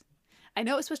things. I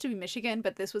know it's supposed to be Michigan,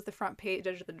 but this was the front page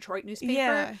of the Detroit newspaper.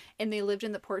 Yeah. And they lived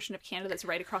in the portion of Canada that's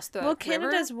right across the river. Well,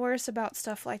 Canada's worse about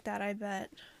stuff like that, I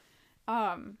bet.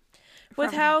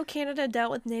 With how Canada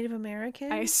dealt with Native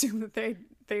Americans. I assume that they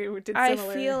did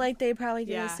similar. I feel like they probably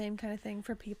did the same kind of thing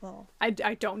for people. I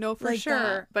don't know for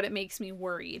sure, but it makes me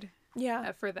worried.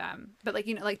 Yeah. For them. But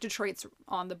Detroit's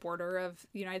on the border of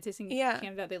the United States and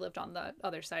Canada. They lived on the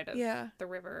other side of the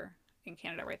river in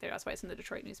Canada right there. That's why it's in the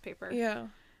Detroit newspaper. Yeah.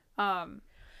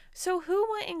 So who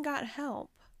went and got help?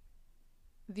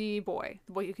 The boy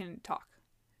who can talk.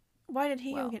 Why did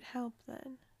he go Well. get help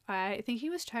then? I think he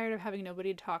was tired of having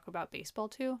nobody to talk about baseball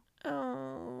to.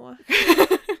 Oh,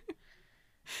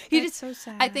 He that's just so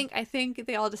sad. I think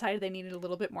they all decided they needed a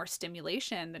little bit more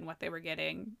stimulation than what they were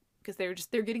getting because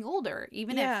they're getting older.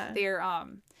 Even Yeah. if they're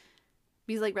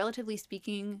because like relatively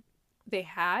speaking, they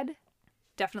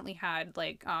definitely had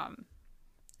like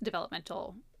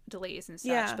developmental delays and such,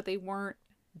 Yeah. but they weren't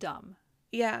dumb.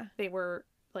 Yeah. They were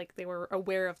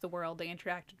aware of the world. They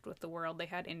interacted with the world. They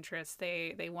had interests.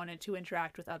 They wanted to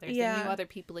interact with others. Yeah. They knew other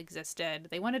people existed.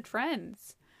 They wanted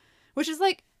friends, which is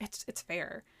like it's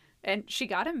fair. And she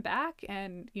got him back,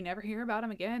 and you never hear about him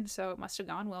again. So it must have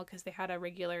gone well because they had a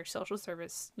regular social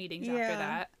service meetings after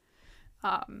that.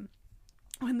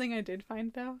 One thing I did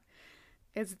find though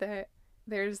is that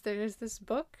there's this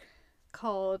book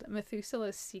called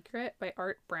Methuselah's Secret by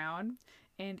Art Brown,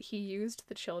 and he used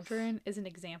the children as an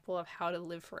example of how to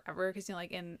live forever because you know,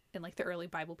 like in like the early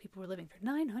Bible, people were living for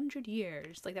 900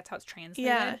 years. Like that's how it's translated.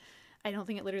 Yeah. I don't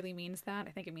think it literally means that.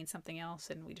 I think it means something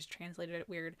else, and we just translated it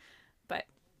weird. But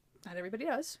not everybody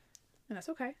does, and that's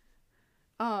okay.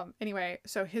 Anyway,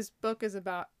 so his book is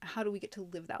about how do we get to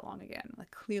live that long again?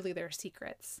 Like clearly there are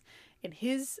secrets. And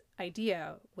his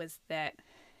idea was that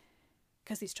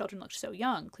because these children looked so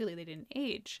young, clearly they didn't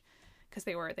age because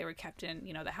they were kept in,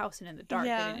 you know, the house and in the dark.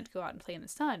 Yeah. They didn't go out and play in the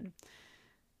sun.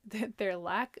 That their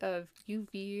lack of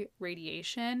UV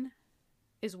radiation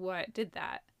is what did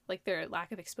that. Like their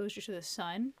lack of exposure to the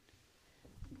sun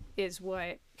is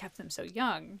what kept them so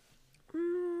young.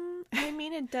 I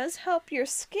mean, it does help your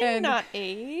skin And- not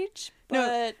age, but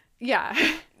No,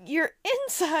 yeah. your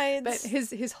insides. But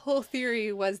his whole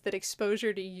theory was that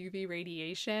exposure to UV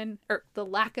radiation, or the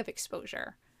lack of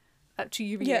exposure to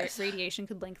UV Yes. radiation,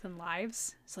 could lengthen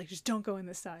lives. It's like, just don't go in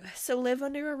the sun. So live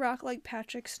under a rock like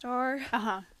Patrick Star,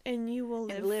 Uh-huh. and you will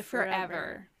And live, live forever.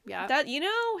 forever. Yeah. That, you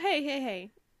know,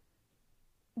 hey.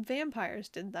 Vampires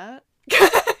did that.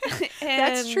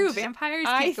 That's true. And Vampires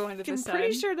can't go into the sun. I'm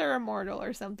pretty sure they're immortal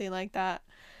or something like that.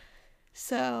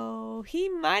 So he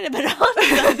might have been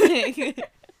on something.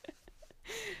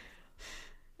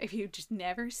 If you just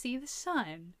never see the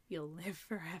sun, you'll live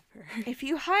forever. If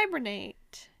you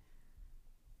hibernate.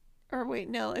 Or wait,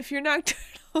 no. If you're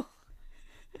nocturnal.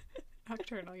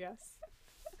 Nocturnal, yes.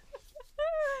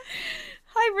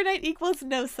 Hibernate equals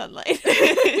no sunlight.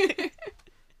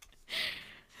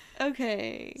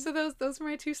 Okay. So those were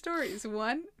my two stories.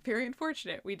 One, very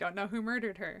unfortunate. We don't know who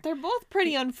murdered her. They're both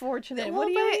pretty unfortunate. Well, What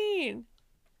do you but- mean?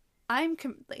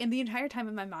 In the entire time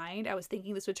in my mind, I was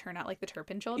thinking this would turn out like the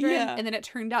Turpin children, Yeah. and then it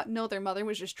turned out no, their mother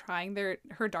was just trying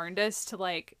her darndest to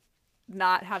like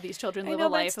not have these children I live know, a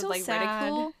but it's life of still like sad.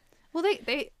 ridicule. Well,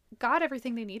 they got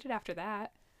everything they needed after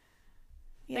that.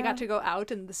 Yeah. They got to go out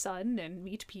in the sun and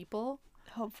meet people.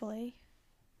 Hopefully.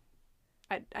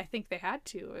 I think they had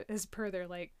to, as per their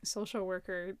like social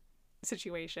worker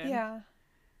situation. Yeah.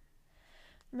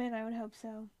 Man, I would hope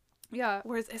so. Yeah.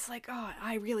 Whereas it's like, oh,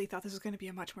 I really thought this was going to be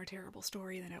a much more terrible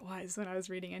story than it was when I was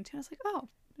reading into it. I was like, oh,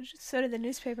 it's just. So did the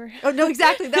newspaper. Oh no,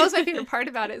 exactly. That was my favorite part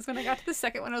about it. Is when I got to the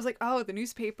second one, I was like, oh, the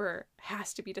newspaper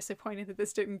has to be disappointed that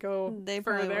this didn't go They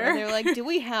probably further. were. They're like, do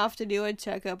we have to do a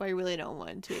checkup? I really don't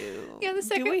want to. Yeah, the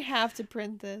second- Do we have to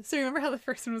print this? So remember how the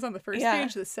first one was on the first Yeah.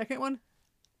 page, the second one,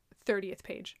 30th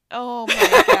page. Oh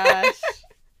my gosh.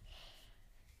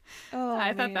 Oh, I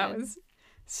thought that man. was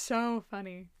so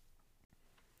funny.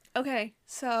 Okay,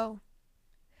 so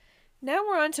now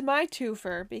we're on to my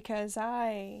twofer because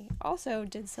I also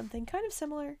did something kind of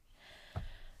similar.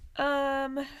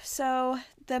 So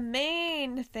the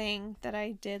main thing that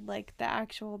I did, like the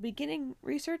actual beginning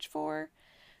research for,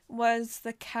 was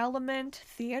the Calumet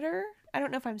Theater. I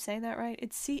don't know if I'm saying that right.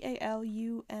 It's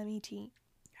Calumet. I don't know.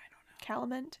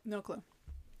 Calumet. No clue.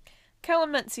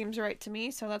 Calumet seems right to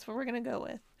me, so that's what we're gonna go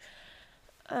with.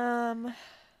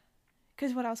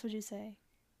 Because what else would you say?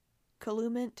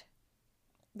 Calumet.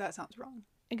 That sounds wrong.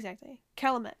 Exactly.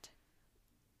 Calumet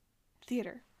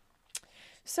Theater.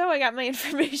 So I got my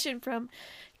information from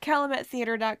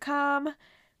CalumetTheater.com,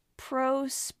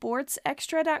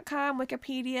 ProSportsExtra.com,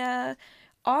 Wikipedia,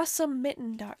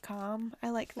 AwesomeMitten.com. I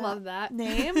like that Love that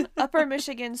name.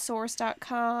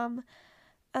 UpperMichiganSource.com,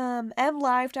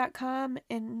 MLive.com,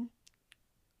 and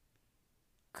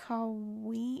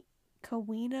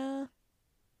Kawena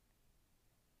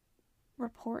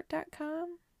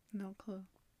Report.com. No clue.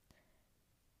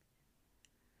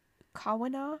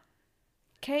 Kawena.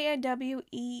 KAWEENAW.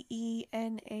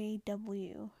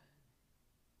 NEW.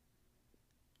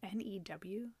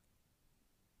 NAW.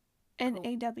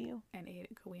 N-A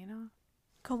Kawena.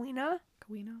 Kawena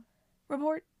Kawena.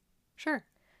 Report. Sure.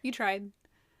 You tried.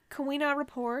 Kawena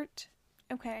Report.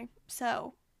 Okay,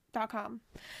 so .com.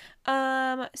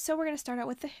 So we're gonna start out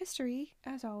with the history,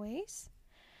 as always.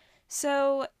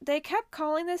 So they kept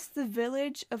calling this the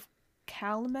village of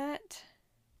Calumet.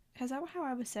 Is that how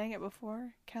I was saying it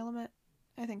before? Calumet?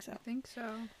 I think so. I think so.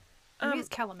 Maybe it's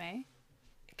Calumet.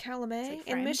 Calumet like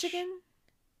in French. Michigan?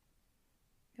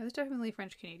 Yeah, there's definitely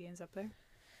French Canadians up there.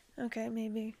 Okay,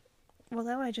 maybe. Well,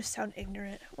 now I just sound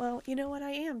ignorant. Well, you know what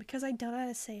I am, because I don't know how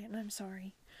to say it, and I'm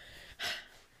sorry.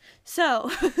 So,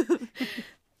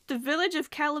 the village of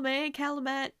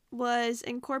Calumet was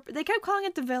incorporated. They kept calling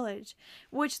it the village,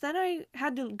 which then I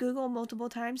had to Google multiple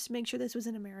times to make sure this was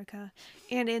in America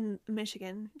and in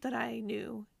Michigan that I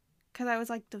knew. Because I was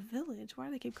like, the village? Why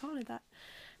do they keep calling it that?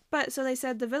 But, so they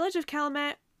said the village of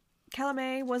Calumet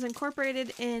was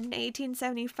incorporated in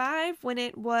 1875 when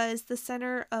it was the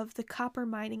center of the copper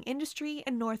mining industry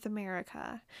in North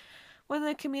America. When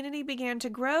the community began to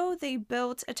grow, they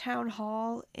built a town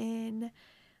hall in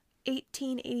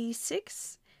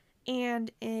 1886,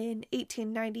 and in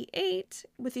 1898,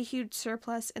 with a huge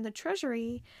surplus in the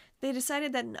treasury, they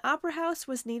decided that an opera house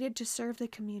was needed to serve the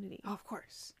community. Oh, of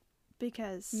course.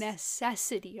 Because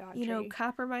necessity, Audrey. You know,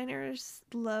 copper miners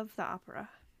love the opera.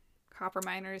 Copper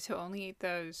miners who only eat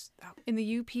those. In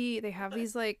the UP, they have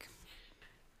these like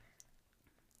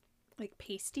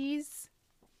pasties.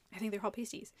 I think they're called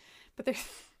pasties, but they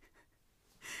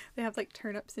have like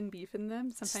turnips and beef in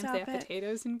them. Sometimes they have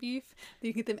potatoes and beef.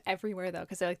 You get them everywhere though,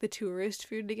 because they're like the tourist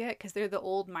food to get, because they're the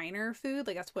old miner food.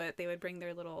 Like that's what they would bring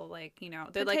their little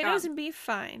they're potatoes and beef,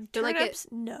 fine. They're turnips,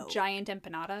 like no. Giant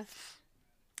empanada.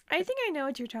 I think I know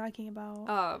what you're talking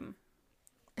about.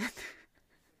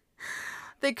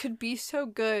 They could be so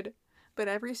good, but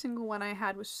every single one I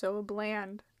had was so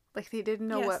bland. Like they didn't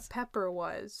know what pepper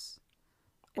was.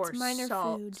 Or minor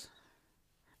salt. Food.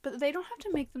 But they don't have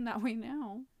to make them that way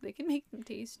now. They can make them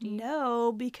tasty.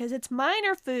 No, because it's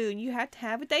minor food. You have to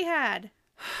have what they had.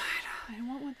 I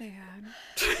want what they had.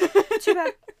 Too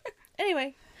bad.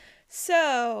 Anyway,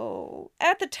 so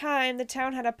at the time, the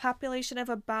town had a population of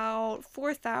about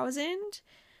 4,000,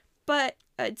 but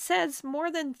it says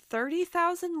more than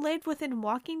 30,000 lived within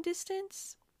walking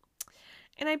distance.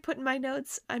 And I put in my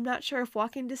notes, I'm not sure if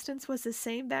walking distance was the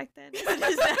same back then as it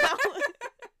is now.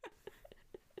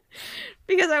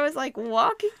 Because I was like,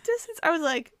 walking distance? I was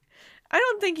like, I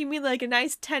don't think you mean like a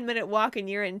nice 10-minute walk and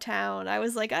you're in town. I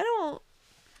was like, I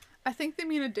think they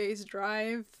mean a day's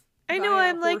drive. I know,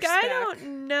 I'm like, I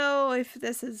don't know if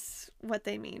this is what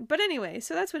they mean. But anyway,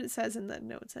 so that's what it says in the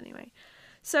notes anyway.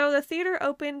 So the theater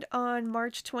opened on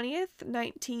March 20th,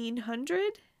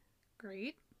 1900.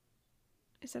 Great.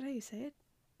 Is that how you say it?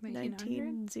 1900?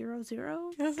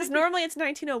 1900? Because normally it's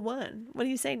 1901. What do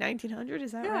you say, 1900?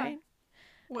 Is that right?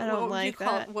 I don't like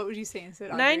that. What would you say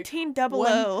instead?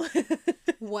 1900.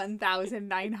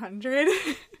 1900?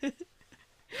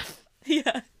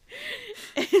 Yeah.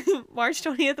 March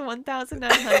 20th,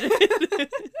 1900.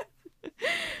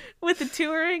 With the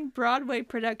touring Broadway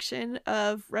production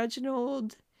of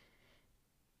Reginald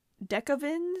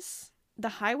Decavin's The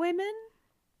Highwayman.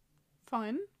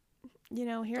 Fun. You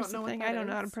know, here's the thing. I don't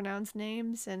know how to pronounce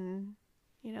names, and,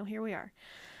 you know, here we are.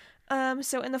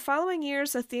 So in the following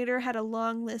years, the theater had a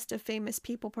long list of famous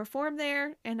people perform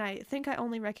there, and I think I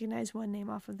only recognize one name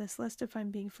off of this list, if I'm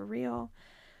being for real.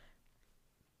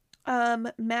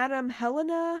 Madame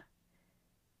Helena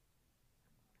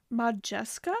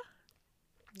Modjeska,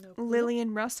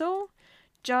 Lillian Russell,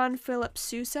 John Philip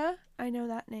Sousa. I know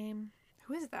that name.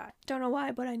 Who is that? Don't know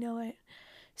why, but I know it.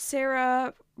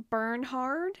 Sarah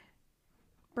Bernhardt.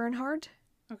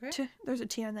 Okay. There's a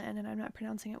T on the end, and I'm not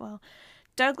pronouncing it well.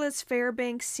 Douglas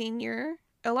Fairbanks Sr.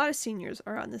 A lot of seniors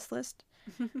are on this list.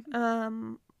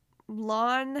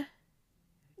 Lon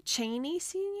Chaney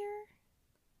Sr.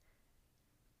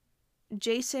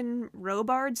 Jason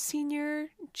Robard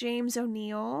Sr., James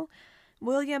O'Neill,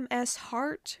 William S.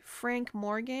 Hart, Frank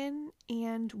Morgan,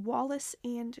 and Wallace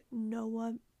and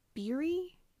Noah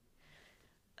Beery.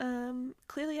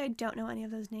 Clearly I don't know any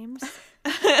of those names.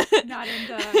 Not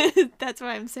into That's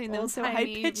why I'm saying them so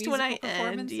high-pitched when I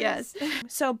end. Yes.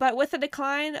 So, but with the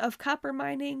decline of copper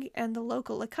mining and the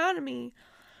local economy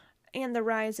and the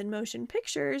rise in motion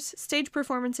pictures, stage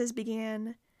performances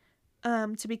began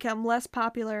to become less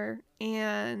popular,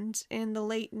 and in the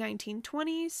late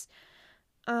 1920s,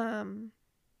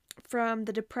 from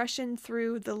the Depression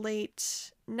through the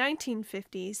late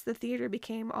 1950s, the theater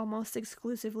became almost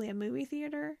exclusively a movie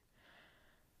theater.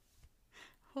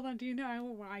 Hold on, do you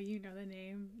know why you know the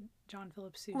name John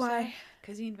Philip Sousa? Why?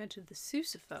 Because he invented the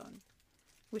sousaphone,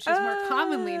 which is more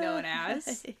commonly known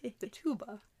as the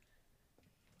tuba.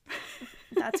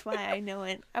 That's why I know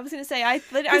it. I was gonna say I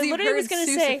You've literally was heard gonna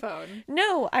say sousaphone.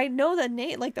 no. I know the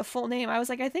name, like the full name. I was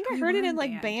like, I think I You heard were it in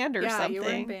like band or something. Yeah, you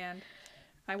were in band.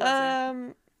 I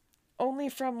wasn't. Only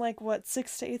from like what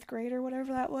 6th to 8th grade or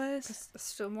whatever that was. That's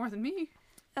still more than me.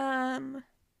 Wow,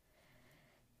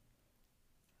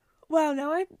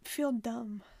 now I feel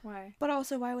dumb. Why? But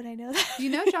also, why would I know that? You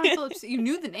know John Phillips. You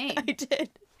knew the name. I did.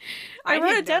 I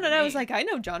wrote it down and I was like, I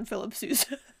know John Philip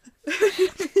Sousa.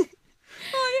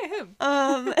 Oh yeah, him.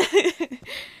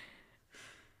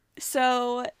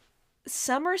 So,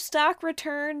 summer stock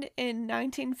returned in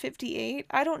 1958.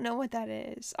 I don't know what that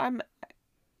is.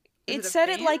 It said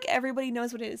it like everybody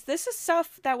knows what it is. This is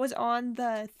stuff that was on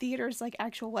the theater's like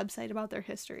actual website about their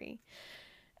history.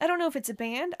 I don't know if it's a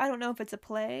band. I don't know if it's a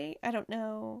play. I don't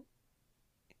know.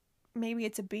 Maybe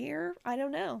it's a beer. I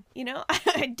don't know. You know,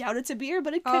 I doubt it's a beer,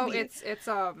 but it could be. It's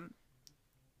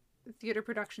theater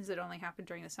productions that only happen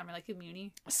during the summer, like the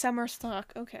Muni. Summer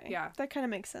stock. Okay. Yeah. That kind of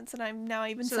makes sense, and I'm now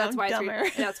even So sound dumber.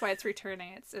 That's why it's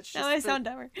returning. It's just now I sound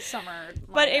dumber. Summer.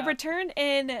 But it returned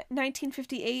in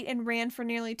 1958 and ran for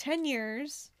nearly 10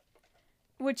 years,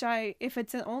 which if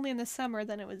it's only in the summer,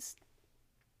 then it was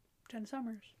 10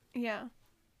 summers. Yeah.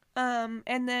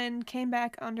 And then came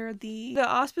back under the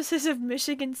auspices of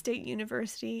Michigan State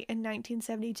University in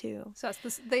 1972. So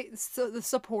that's the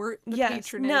support, the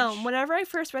patronage. No, whenever I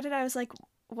first read it, I was like,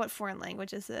 what foreign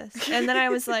language is this? And then I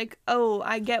was like, oh,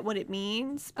 I get what it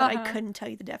means, but I couldn't tell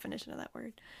you the definition of that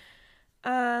word.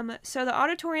 So the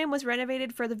auditorium was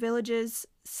renovated for the village's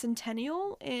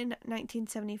centennial in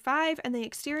 1975, and the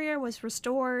exterior was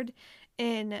restored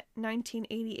in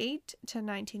 1988 to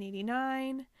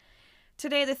 1989.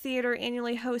 Today, the theater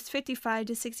annually hosts 55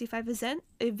 to 65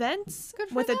 events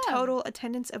with a total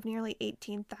attendance of nearly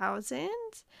 18,000.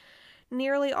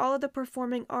 Nearly all of the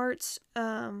performing arts,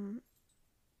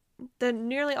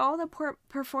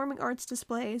 performing arts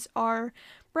displays are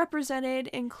represented,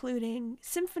 including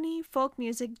symphony, folk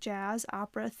music, jazz,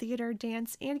 opera, theater,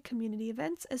 dance, and community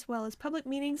events, as well as public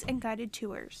meetings and guided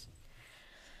tours.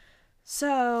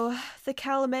 So, the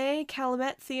Calumet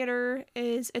Theater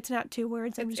it's not 2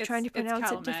 words. I'm just trying to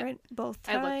pronounce it different both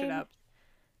times. I looked it up.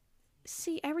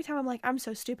 See, every time I'm like, I'm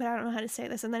so stupid, I don't know how to say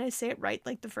this. And then I say it right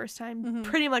like the first time,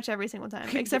 pretty much every single time,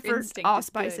 except for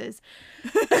allspices.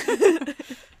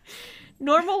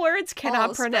 Normal words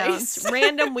cannot pronounce.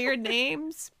 Random weird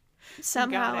names,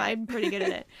 somehow I'm pretty good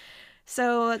at it.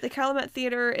 So, the Calumet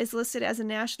Theater is listed as a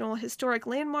National Historic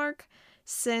Landmark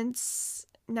since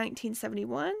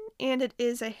 1971, and it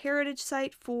is a heritage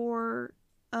site for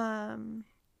copper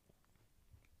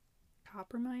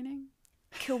mining.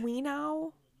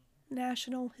 Keweenaw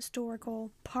National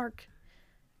Historical Park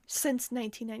since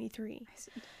 1993.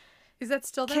 Is that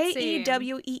still that same?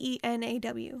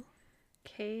 Keweenaw.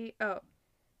 K-O.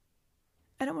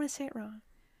 I don't want to say it wrong.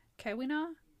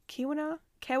 Keweenaw? Keweenaw?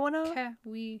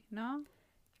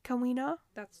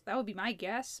 That would be my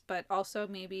guess, but also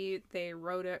maybe they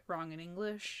wrote it wrong in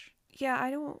English. Yeah, I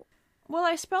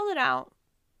spelled it out,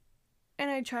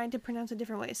 and I tried to pronounce it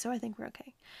different ways, so I think we're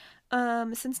okay.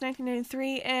 Since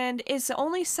 1993, and it's the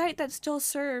only site that still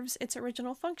serves its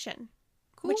original function.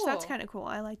 Cool. Which, that's kind of cool.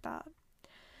 I like that.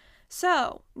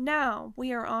 So, now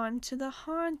we are on to the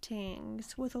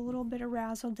hauntings with a little bit of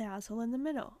razzle-dazzle in the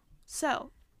middle. So,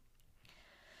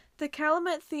 the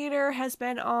Calumet Theater has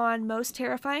been on Most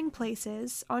Terrifying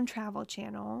Places on Travel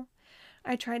Channel.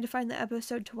 I tried to find the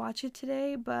episode to watch it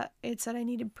today, but it said I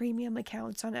needed premium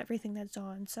accounts on everything that's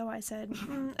on. So I said, okay.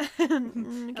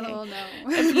 Oh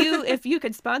no! if you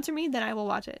could sponsor me, then I will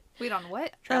watch it. Wait, on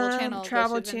what? Travel Channel.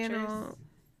 Travel Ghost Channel, Adventures?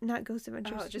 not Ghost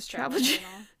Adventures. Oh, just Travel Channel.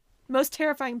 Most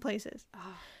Terrifying Places.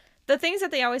 Oh. The things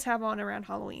that they always have on around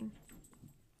Halloween.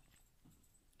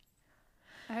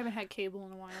 I haven't had cable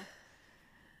in a while.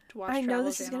 I know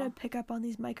this is going to pick up on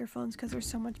these microphones because they're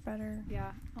so much better.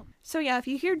 Yeah. Oh. So yeah, if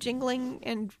you hear jingling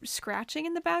and scratching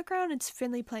in the background, it's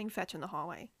Finley playing fetch in the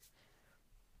hallway.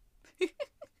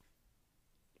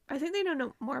 I think they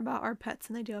know more about our pets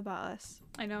than they do about us.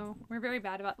 I know. We're very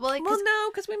bad about... Well,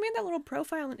 no, because we made that little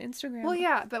profile on Instagram. Well,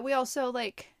 yeah, but we also,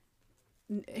 have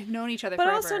known each other but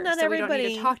forever. Also not so everybody... we don't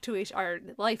need to talk to our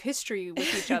life history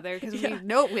with each other because we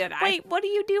know... Wait, what do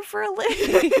you do for a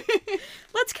living?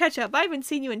 Let's catch up. I haven't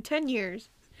seen you in 10 years.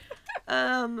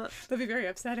 That'd be very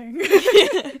upsetting.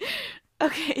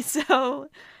 Okay, so...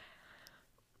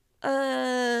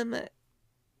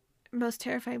 Most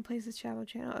Terrifying Places Travel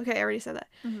Channel. Okay, I already said that.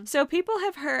 Mm-hmm. So people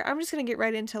have heard... I'm just going to get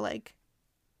right into,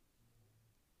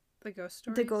 the ghost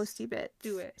stories? The ghosty bits.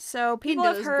 Do it. So people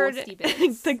have heard ghosty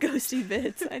bits. the ghosty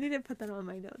bits. I need to put that on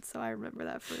my notes so I remember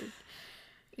that for...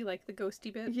 You like the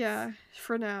ghosty bits? Yeah,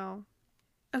 for now.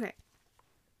 Okay.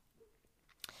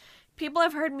 People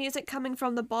have heard music coming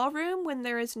from the ballroom when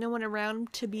there is no one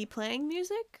around to be playing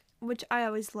music, which I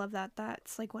always love that.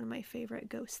 That's like one of my favorite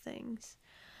ghost things.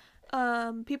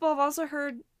 People have also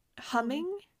heard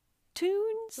humming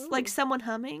tunes, Ooh. like someone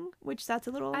humming, which that's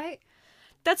a little... I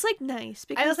That's like nice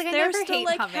because was like, I they're never still hate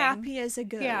like humming. happy as a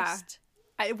ghost. Yeah.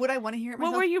 Would I want to hear it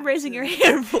myself? What were you raising your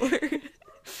hand for?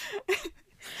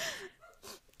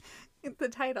 The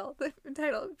title,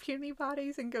 Puny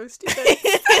Bodies and Ghosty.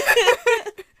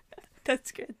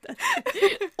 That's good.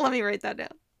 Let me write that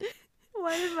down.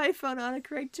 Why did my phone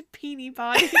autocorrect to Puny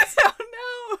Bodies?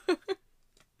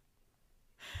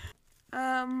 Oh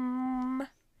no.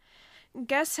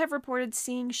 Guests have reported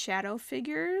seeing shadow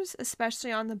figures,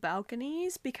 especially on the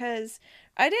balconies, because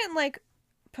I didn't like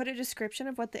put a description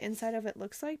of what the inside of it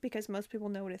looks like because most people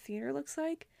know what a theater looks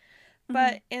like.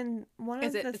 But in one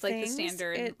of the it's things, like the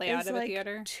standard layout of a like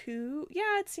theater?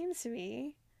 Yeah, it seems to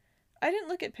be. I didn't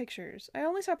look at pictures. I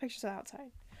only saw pictures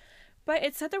outside. But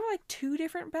it said there were like 2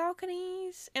 different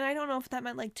balconies, and I don't know if that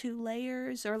meant like 2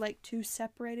 layers or like 2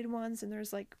 separated ones, and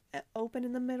there's like open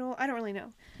in the middle. I don't really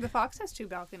know. The Fox has 2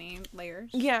 balcony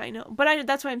layers. Yeah, I know. But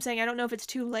that's why I'm saying I don't know if it's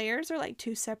 2 layers or like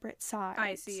 2 separate sides.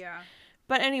 I see, yeah.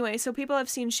 But anyway, so people have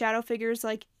seen shadow figures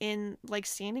like in like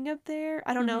standing up there.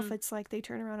 I don't know if it's like they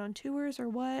turn around on tours or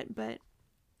what, but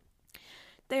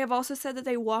they have also said that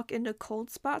they walk into cold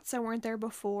spots that weren't there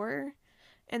before.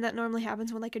 And that normally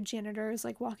happens when like a janitor is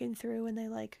like walking through and they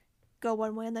like go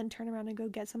one way and then turn around and go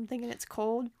get something and it's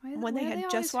cold when they had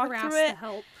just walked through it.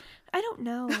 I don't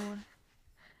know.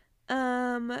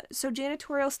 So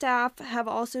janitorial staff have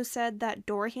also said that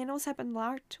door handles have been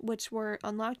locked, which were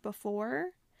unlocked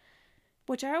before.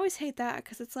 Which I always hate that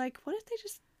because it's like, what if they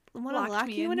just want to lock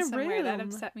you in a room? That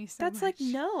upset me so That's much.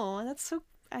 like, no, that's so...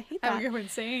 I hate that. I would go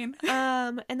insane.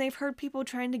 And they've heard people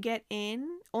trying to get in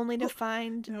only to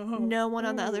find no one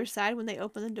on the other side when they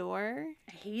open the door.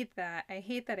 I hate that. I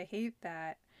hate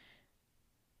that.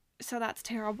 So that's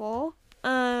terrible.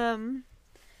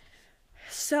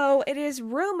 So it is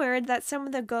rumored that some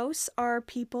of the ghosts are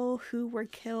people who were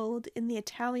killed in the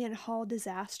Italian Hall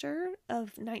disaster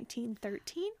of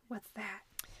 1913. What's that?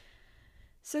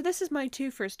 So this is my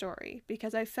 2 for story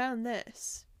because I found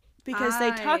this. Because they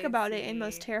talk about it in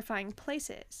most terrifying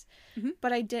places.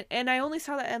 But I didn't, and I only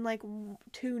saw that in like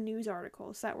 2 news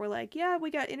articles that were like, yeah,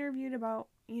 we got interviewed about,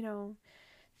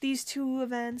 these 2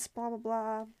 events, blah, blah,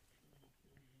 blah.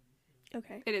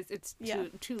 Okay. It's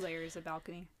 2 layers of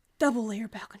balcony. Double layer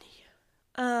balcony.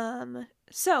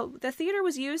 So the theater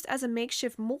was used as a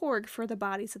makeshift morgue for the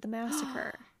bodies of the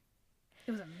massacre.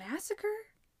 It was a massacre?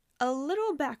 A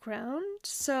little background.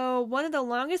 So one of the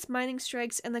longest mining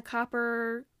strikes in the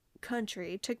copper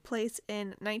country took place in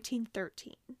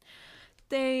 1913.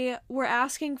 They were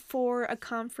asking for a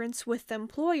conference with the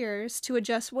employers to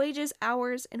adjust wages,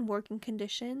 hours, and working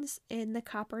conditions in the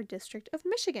copper district of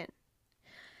Michigan.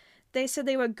 They said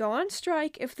they would go on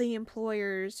strike if the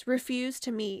employers refused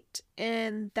to meet,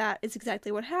 and that is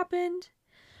exactly what happened.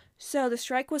 So the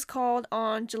strike was called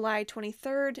on July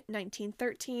 23rd,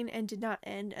 1913, and did not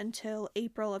end until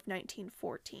April of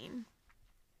 1914.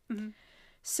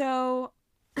 So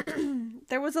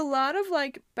there was a lot of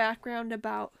like background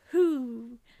about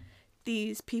who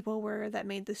these people were that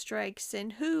made the strikes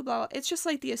and who blah, blah. It's just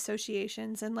like the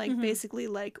associations and like basically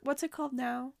like what's it called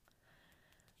now?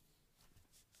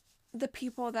 The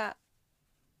people that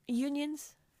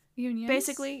unions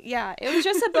basically. Yeah, it was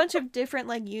just a bunch of different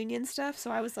like union stuff,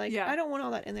 so I was like, I don't want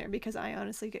all that in there because I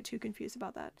honestly get too confused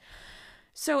about that.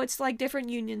 So it's like different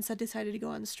unions that decided to go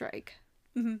on strike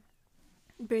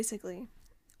basically,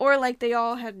 or like they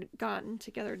all had gotten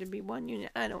together to be one union.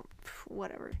 I don't,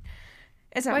 whatever.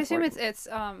 It's not important. I assume it's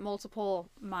multiple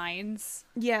mines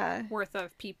worth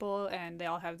of people, and they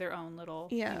all have their own little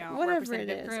whatever it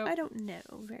is. Group. I don't know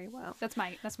very well. That's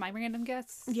my random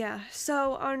guess. Yeah.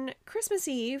 So on Christmas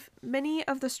Eve, many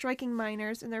of the striking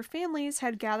miners and their families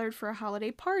had gathered for a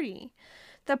holiday party.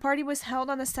 The party was held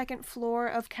on the 2nd floor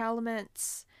of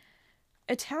Calamit's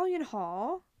Italian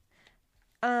Hall,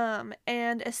 and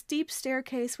a steep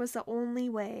staircase was the only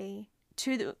way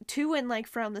to and like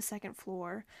from the 2nd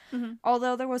floor.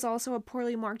 Although there was also a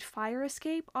poorly marked fire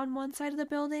escape on one side of the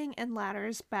building and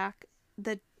ladders down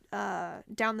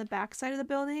the back side of the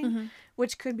building,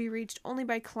 which could be reached only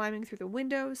by climbing through the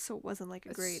windows, so it wasn't like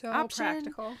a great option.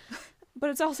 Practical. But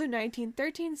it's also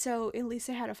 1913, so at least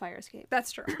it had a fire escape.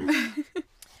 That's true.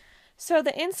 So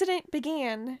the incident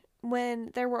began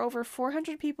when there were over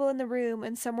 400 people in the room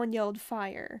and someone yelled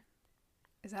fire.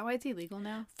 Is that why it's illegal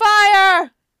now?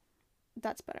 Fire!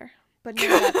 That's better. But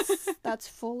no, that's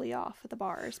fully off at the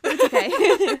bars. But it's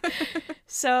okay.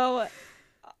 So,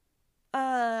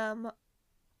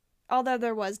 although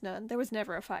there was none. There was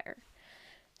never a fire.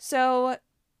 So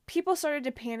people started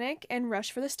to panic and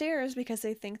rush for the stairs because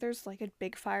they think there's like a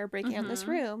big fire breaking out in this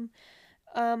room.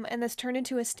 And this turned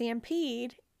into a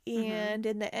stampede, and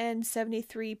in the end,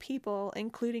 73 people,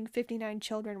 including 59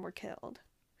 children, were killed.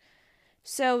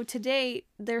 So to date,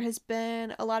 there has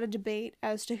been a lot of debate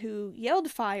as to who yelled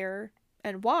fire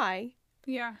and why.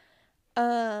 Yeah.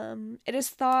 It is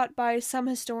thought by some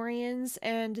historians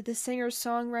and the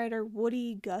singer-songwriter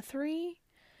Woody Guthrie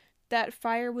that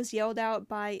fire was yelled out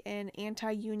by an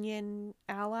anti-union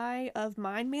ally of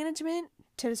mine management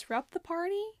to disrupt the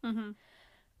party.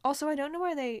 Also, I don't know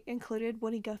why they included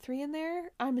Woody Guthrie in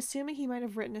there. I'm assuming he might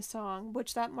have written a song,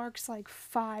 which that marks like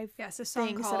 5 it's a song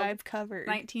things called that I've covered.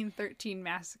 1913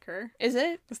 Massacre. Is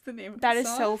it? That's the name of That the is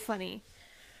song. so funny.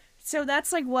 So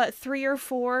that's like, what, 3 or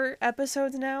 4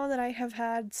 episodes now that I have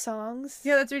had songs?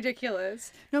 Yeah, that's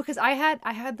ridiculous. No, because I had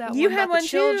that You one had about one the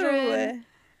children. too.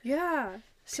 Yeah.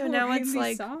 So People now writing it's these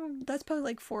like, songs. that's probably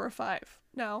like 4 or 5.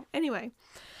 No, anyway.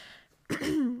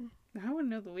 I want to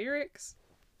know the lyrics.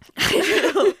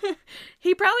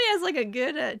 He probably has like a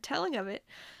good telling of it.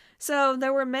 So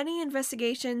there were many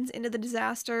investigations into the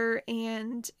disaster,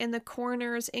 and in the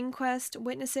coroner's inquest,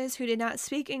 witnesses who did not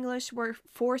speak English were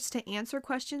forced to answer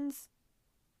questions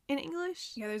in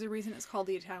English. Yeah, there's a reason it's called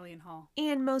the Italian Hall.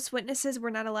 And most witnesses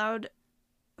were not allowed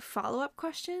follow-up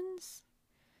questions.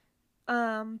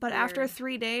 But after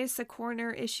 3 days, the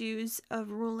coroner issues a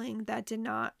ruling that did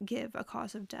not give a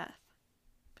cause of death.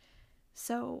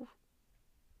 So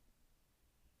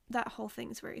that whole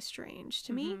thing's very strange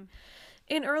to me.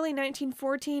 In early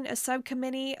 1914, a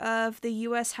subcommittee of the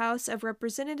U.S. House of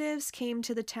Representatives came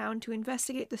to the town to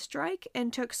investigate the strike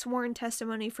and took sworn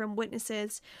testimony from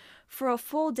witnesses for a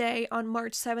full day on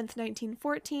March 7th,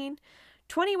 1914.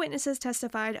 20 witnesses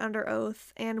testified under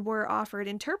oath and were offered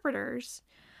interpreters.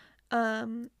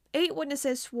 8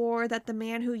 witnesses swore that the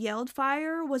man who yelled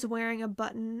fire was wearing a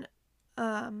button-up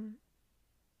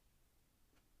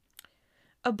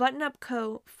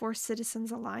coat for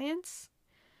Citizens Alliance,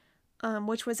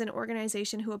 which was an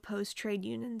organization who opposed trade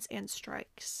unions and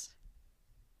strikes.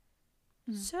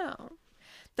 So,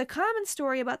 the common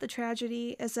story about the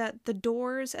tragedy is that the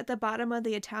doors at the bottom of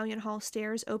the Italian Hall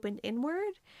stairs opened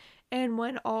inward, and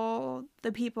when all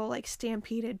the people like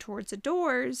stampeded towards the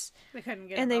doors, they couldn't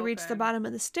get and them they reached the open. bottom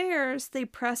of the stairs, they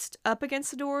pressed up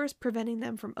against the doors, preventing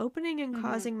them from opening and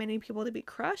causing many people to be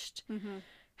crushed.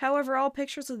 However, all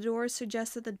pictures of the doors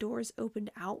suggest that the doors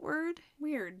opened outward.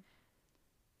 Weird.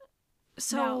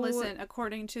 So Now, listen,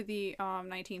 according to the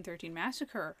 1913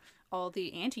 massacre, all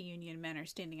the anti-union men are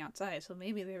standing outside, so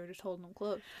maybe they were just holding them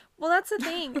closed. Well, that's the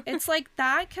thing. It's like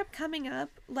that kept coming up.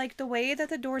 Like the way that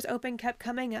the doors open kept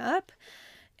coming up.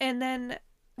 And then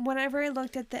whenever I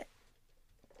looked at the...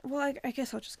 Well, I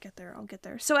guess I'll just get there. I'll get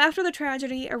there. So after the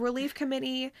tragedy, a relief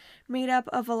committee made up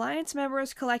of Alliance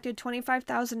members collected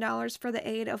 $25,000 for the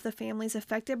aid of the families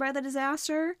affected by the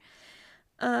disaster.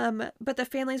 But the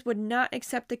families would not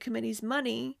accept the committee's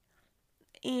money.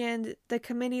 And the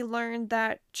committee learned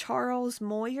that Charles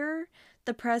Moyer,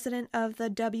 the president of the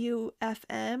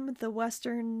WFM, the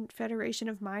Western Federation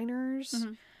of Miners,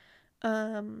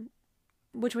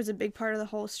 which was a big part of the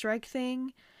whole strike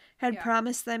thing, had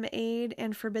promised them aid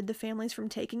and forbid the families from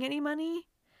taking any money.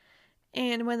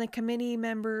 And when the committee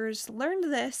members learned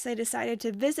this, they decided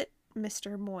to visit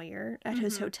Mr. Moyer at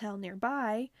his hotel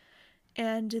nearby,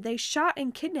 and they shot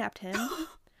and kidnapped him.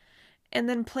 And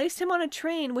then placed him on a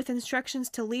train with instructions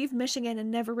to leave Michigan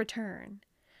and never return.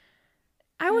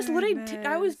 I was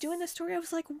I was doing this story. I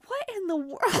was like, what in the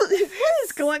world? What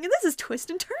is going on? This is twists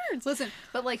and turns. Listen,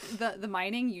 but like the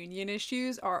mining union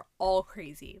issues are all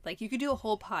crazy. Like you could do a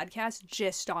whole podcast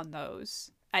just on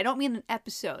those. I don't mean an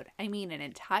episode. I mean an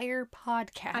entire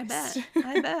podcast.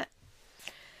 I bet.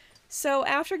 So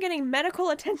after getting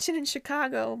medical attention in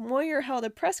Chicago, Moyer held a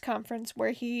press conference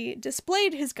where he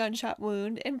displayed his gunshot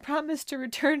wound and promised to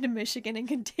return to Michigan and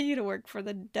continue to work for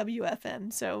the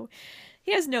WFM. So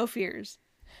he has no fears.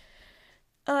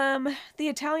 The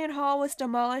Italian Hall was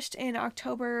demolished in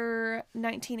October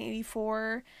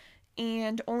 1984,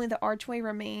 and only the archway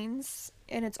remains,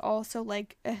 and it's also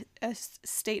like a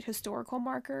state historical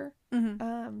marker.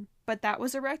 But that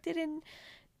was erected in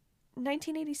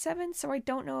 1987, so I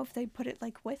don't know if they put it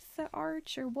like with the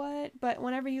arch or what, but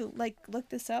whenever you like look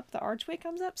this up, the archway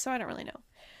comes up, so I don't really know.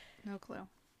 No clue.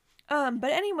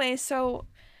 But anyway, so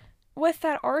with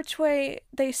that archway,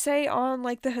 they say on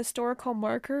like the historical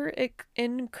marker, it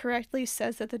incorrectly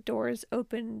says that the doors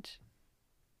opened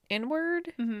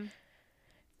inward.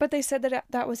 But they said that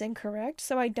that was incorrect,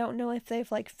 so I don't know if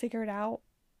they've like figured out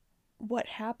what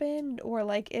happened, or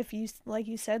like if you, like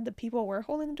you said, the people were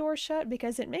holding the door shut,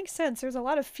 because it makes sense. There's a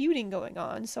lot of feuding going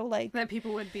on, so like That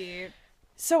people would be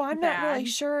so I'm not bad. really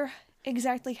sure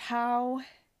exactly how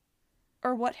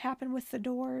or what happened with the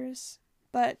doors,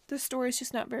 but the story is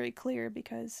just not very clear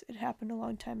because it happened a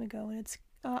long time ago, and it's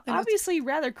obviously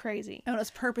rather crazy. And it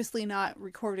was purposely not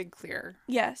recorded clear.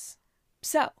 Yes.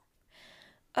 So,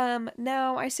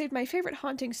 now I saved my favorite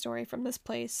haunting story from this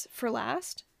place for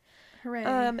last.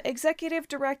 Hooray. Executive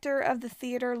director of the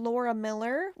theater, Laura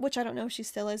Miller, which I don't know if she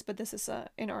still is, but this is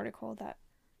an article that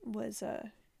was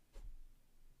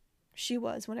she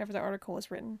was whenever the article was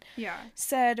written. Yeah.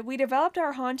 Said, "We developed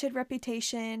our haunted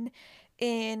reputation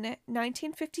in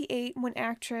 1958 when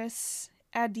actress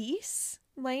Addyse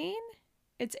Lane,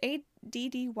 it's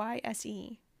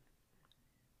Adddyse,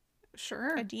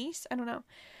 Sure. Addyse, I don't know,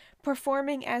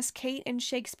 performing as Kate in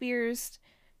Shakespeare's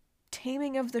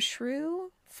Taming of the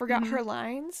Shrew, forgot her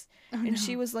lines, and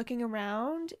she was looking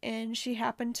around, and she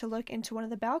happened to look into one of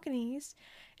the balconies,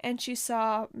 and she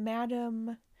saw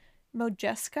Madame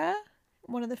Modjeska,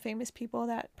 one of the famous people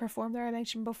that performed there I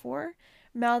mentioned before,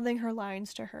 mouthing her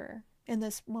lines to her, and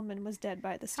this woman was dead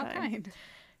by this time." How kind.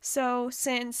 So,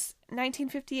 since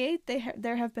 1958,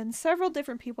 there have been several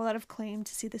different people that have claimed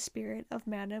to see the spirit of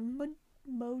Madame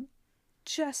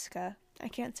Modjeska. I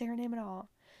can't say her name at all.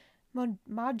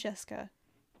 Modjeska.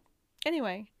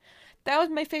 Anyway, that was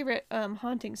my favorite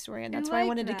haunting story, and that's why I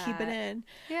wanted to keep it in.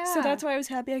 Yeah. So that's why I was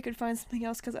happy I could find something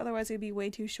else, because otherwise it would be way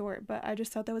too short. But I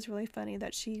just thought that was really funny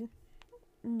that she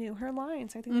knew her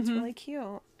lines. I think that's really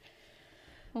cute.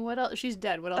 Well, what else? She's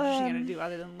dead. What else is she gonna do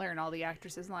other than learn all the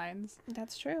actresses' lines?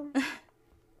 That's true.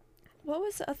 What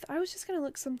was I was just gonna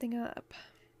look something up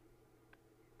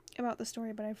about the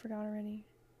story, but I forgot already.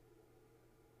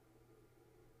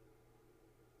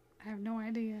 I have no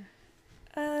idea.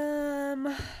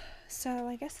 So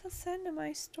I guess that's the end of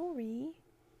my story.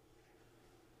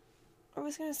 I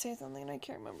was gonna say something and I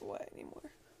can't remember what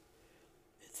anymore.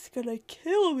 It's gonna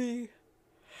kill me.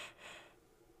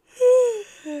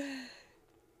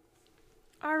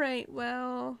 Alright,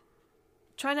 well,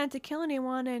 try not to kill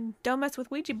anyone and don't mess with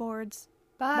Ouija boards.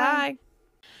 Bye.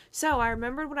 So I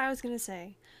remembered what I was gonna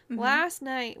say. Last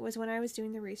night was when I was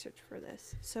doing the research for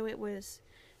this. So it was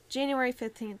January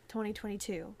 15th,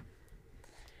 2022.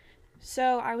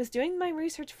 So I was doing my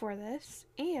research for this,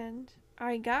 and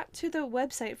I got to the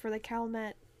website for the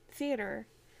Calumet Theater,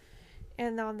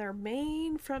 and on their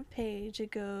main front page it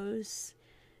goes,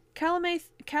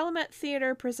 Calumet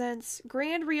Theater presents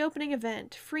grand reopening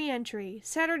event, free entry,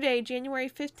 Saturday, January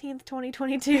 15th,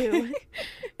 2022.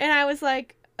 And I was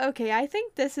like, okay, I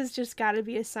think this has just got to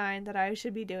be a sign that I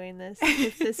should be doing this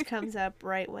if this comes up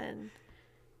right when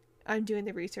I'm doing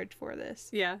the research for this.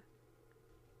 Yeah.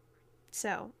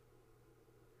 So,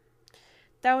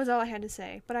 that was all I had to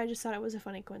say, but I just thought it was a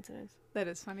funny coincidence. That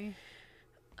is funny.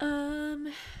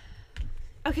 Okay,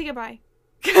 goodbye.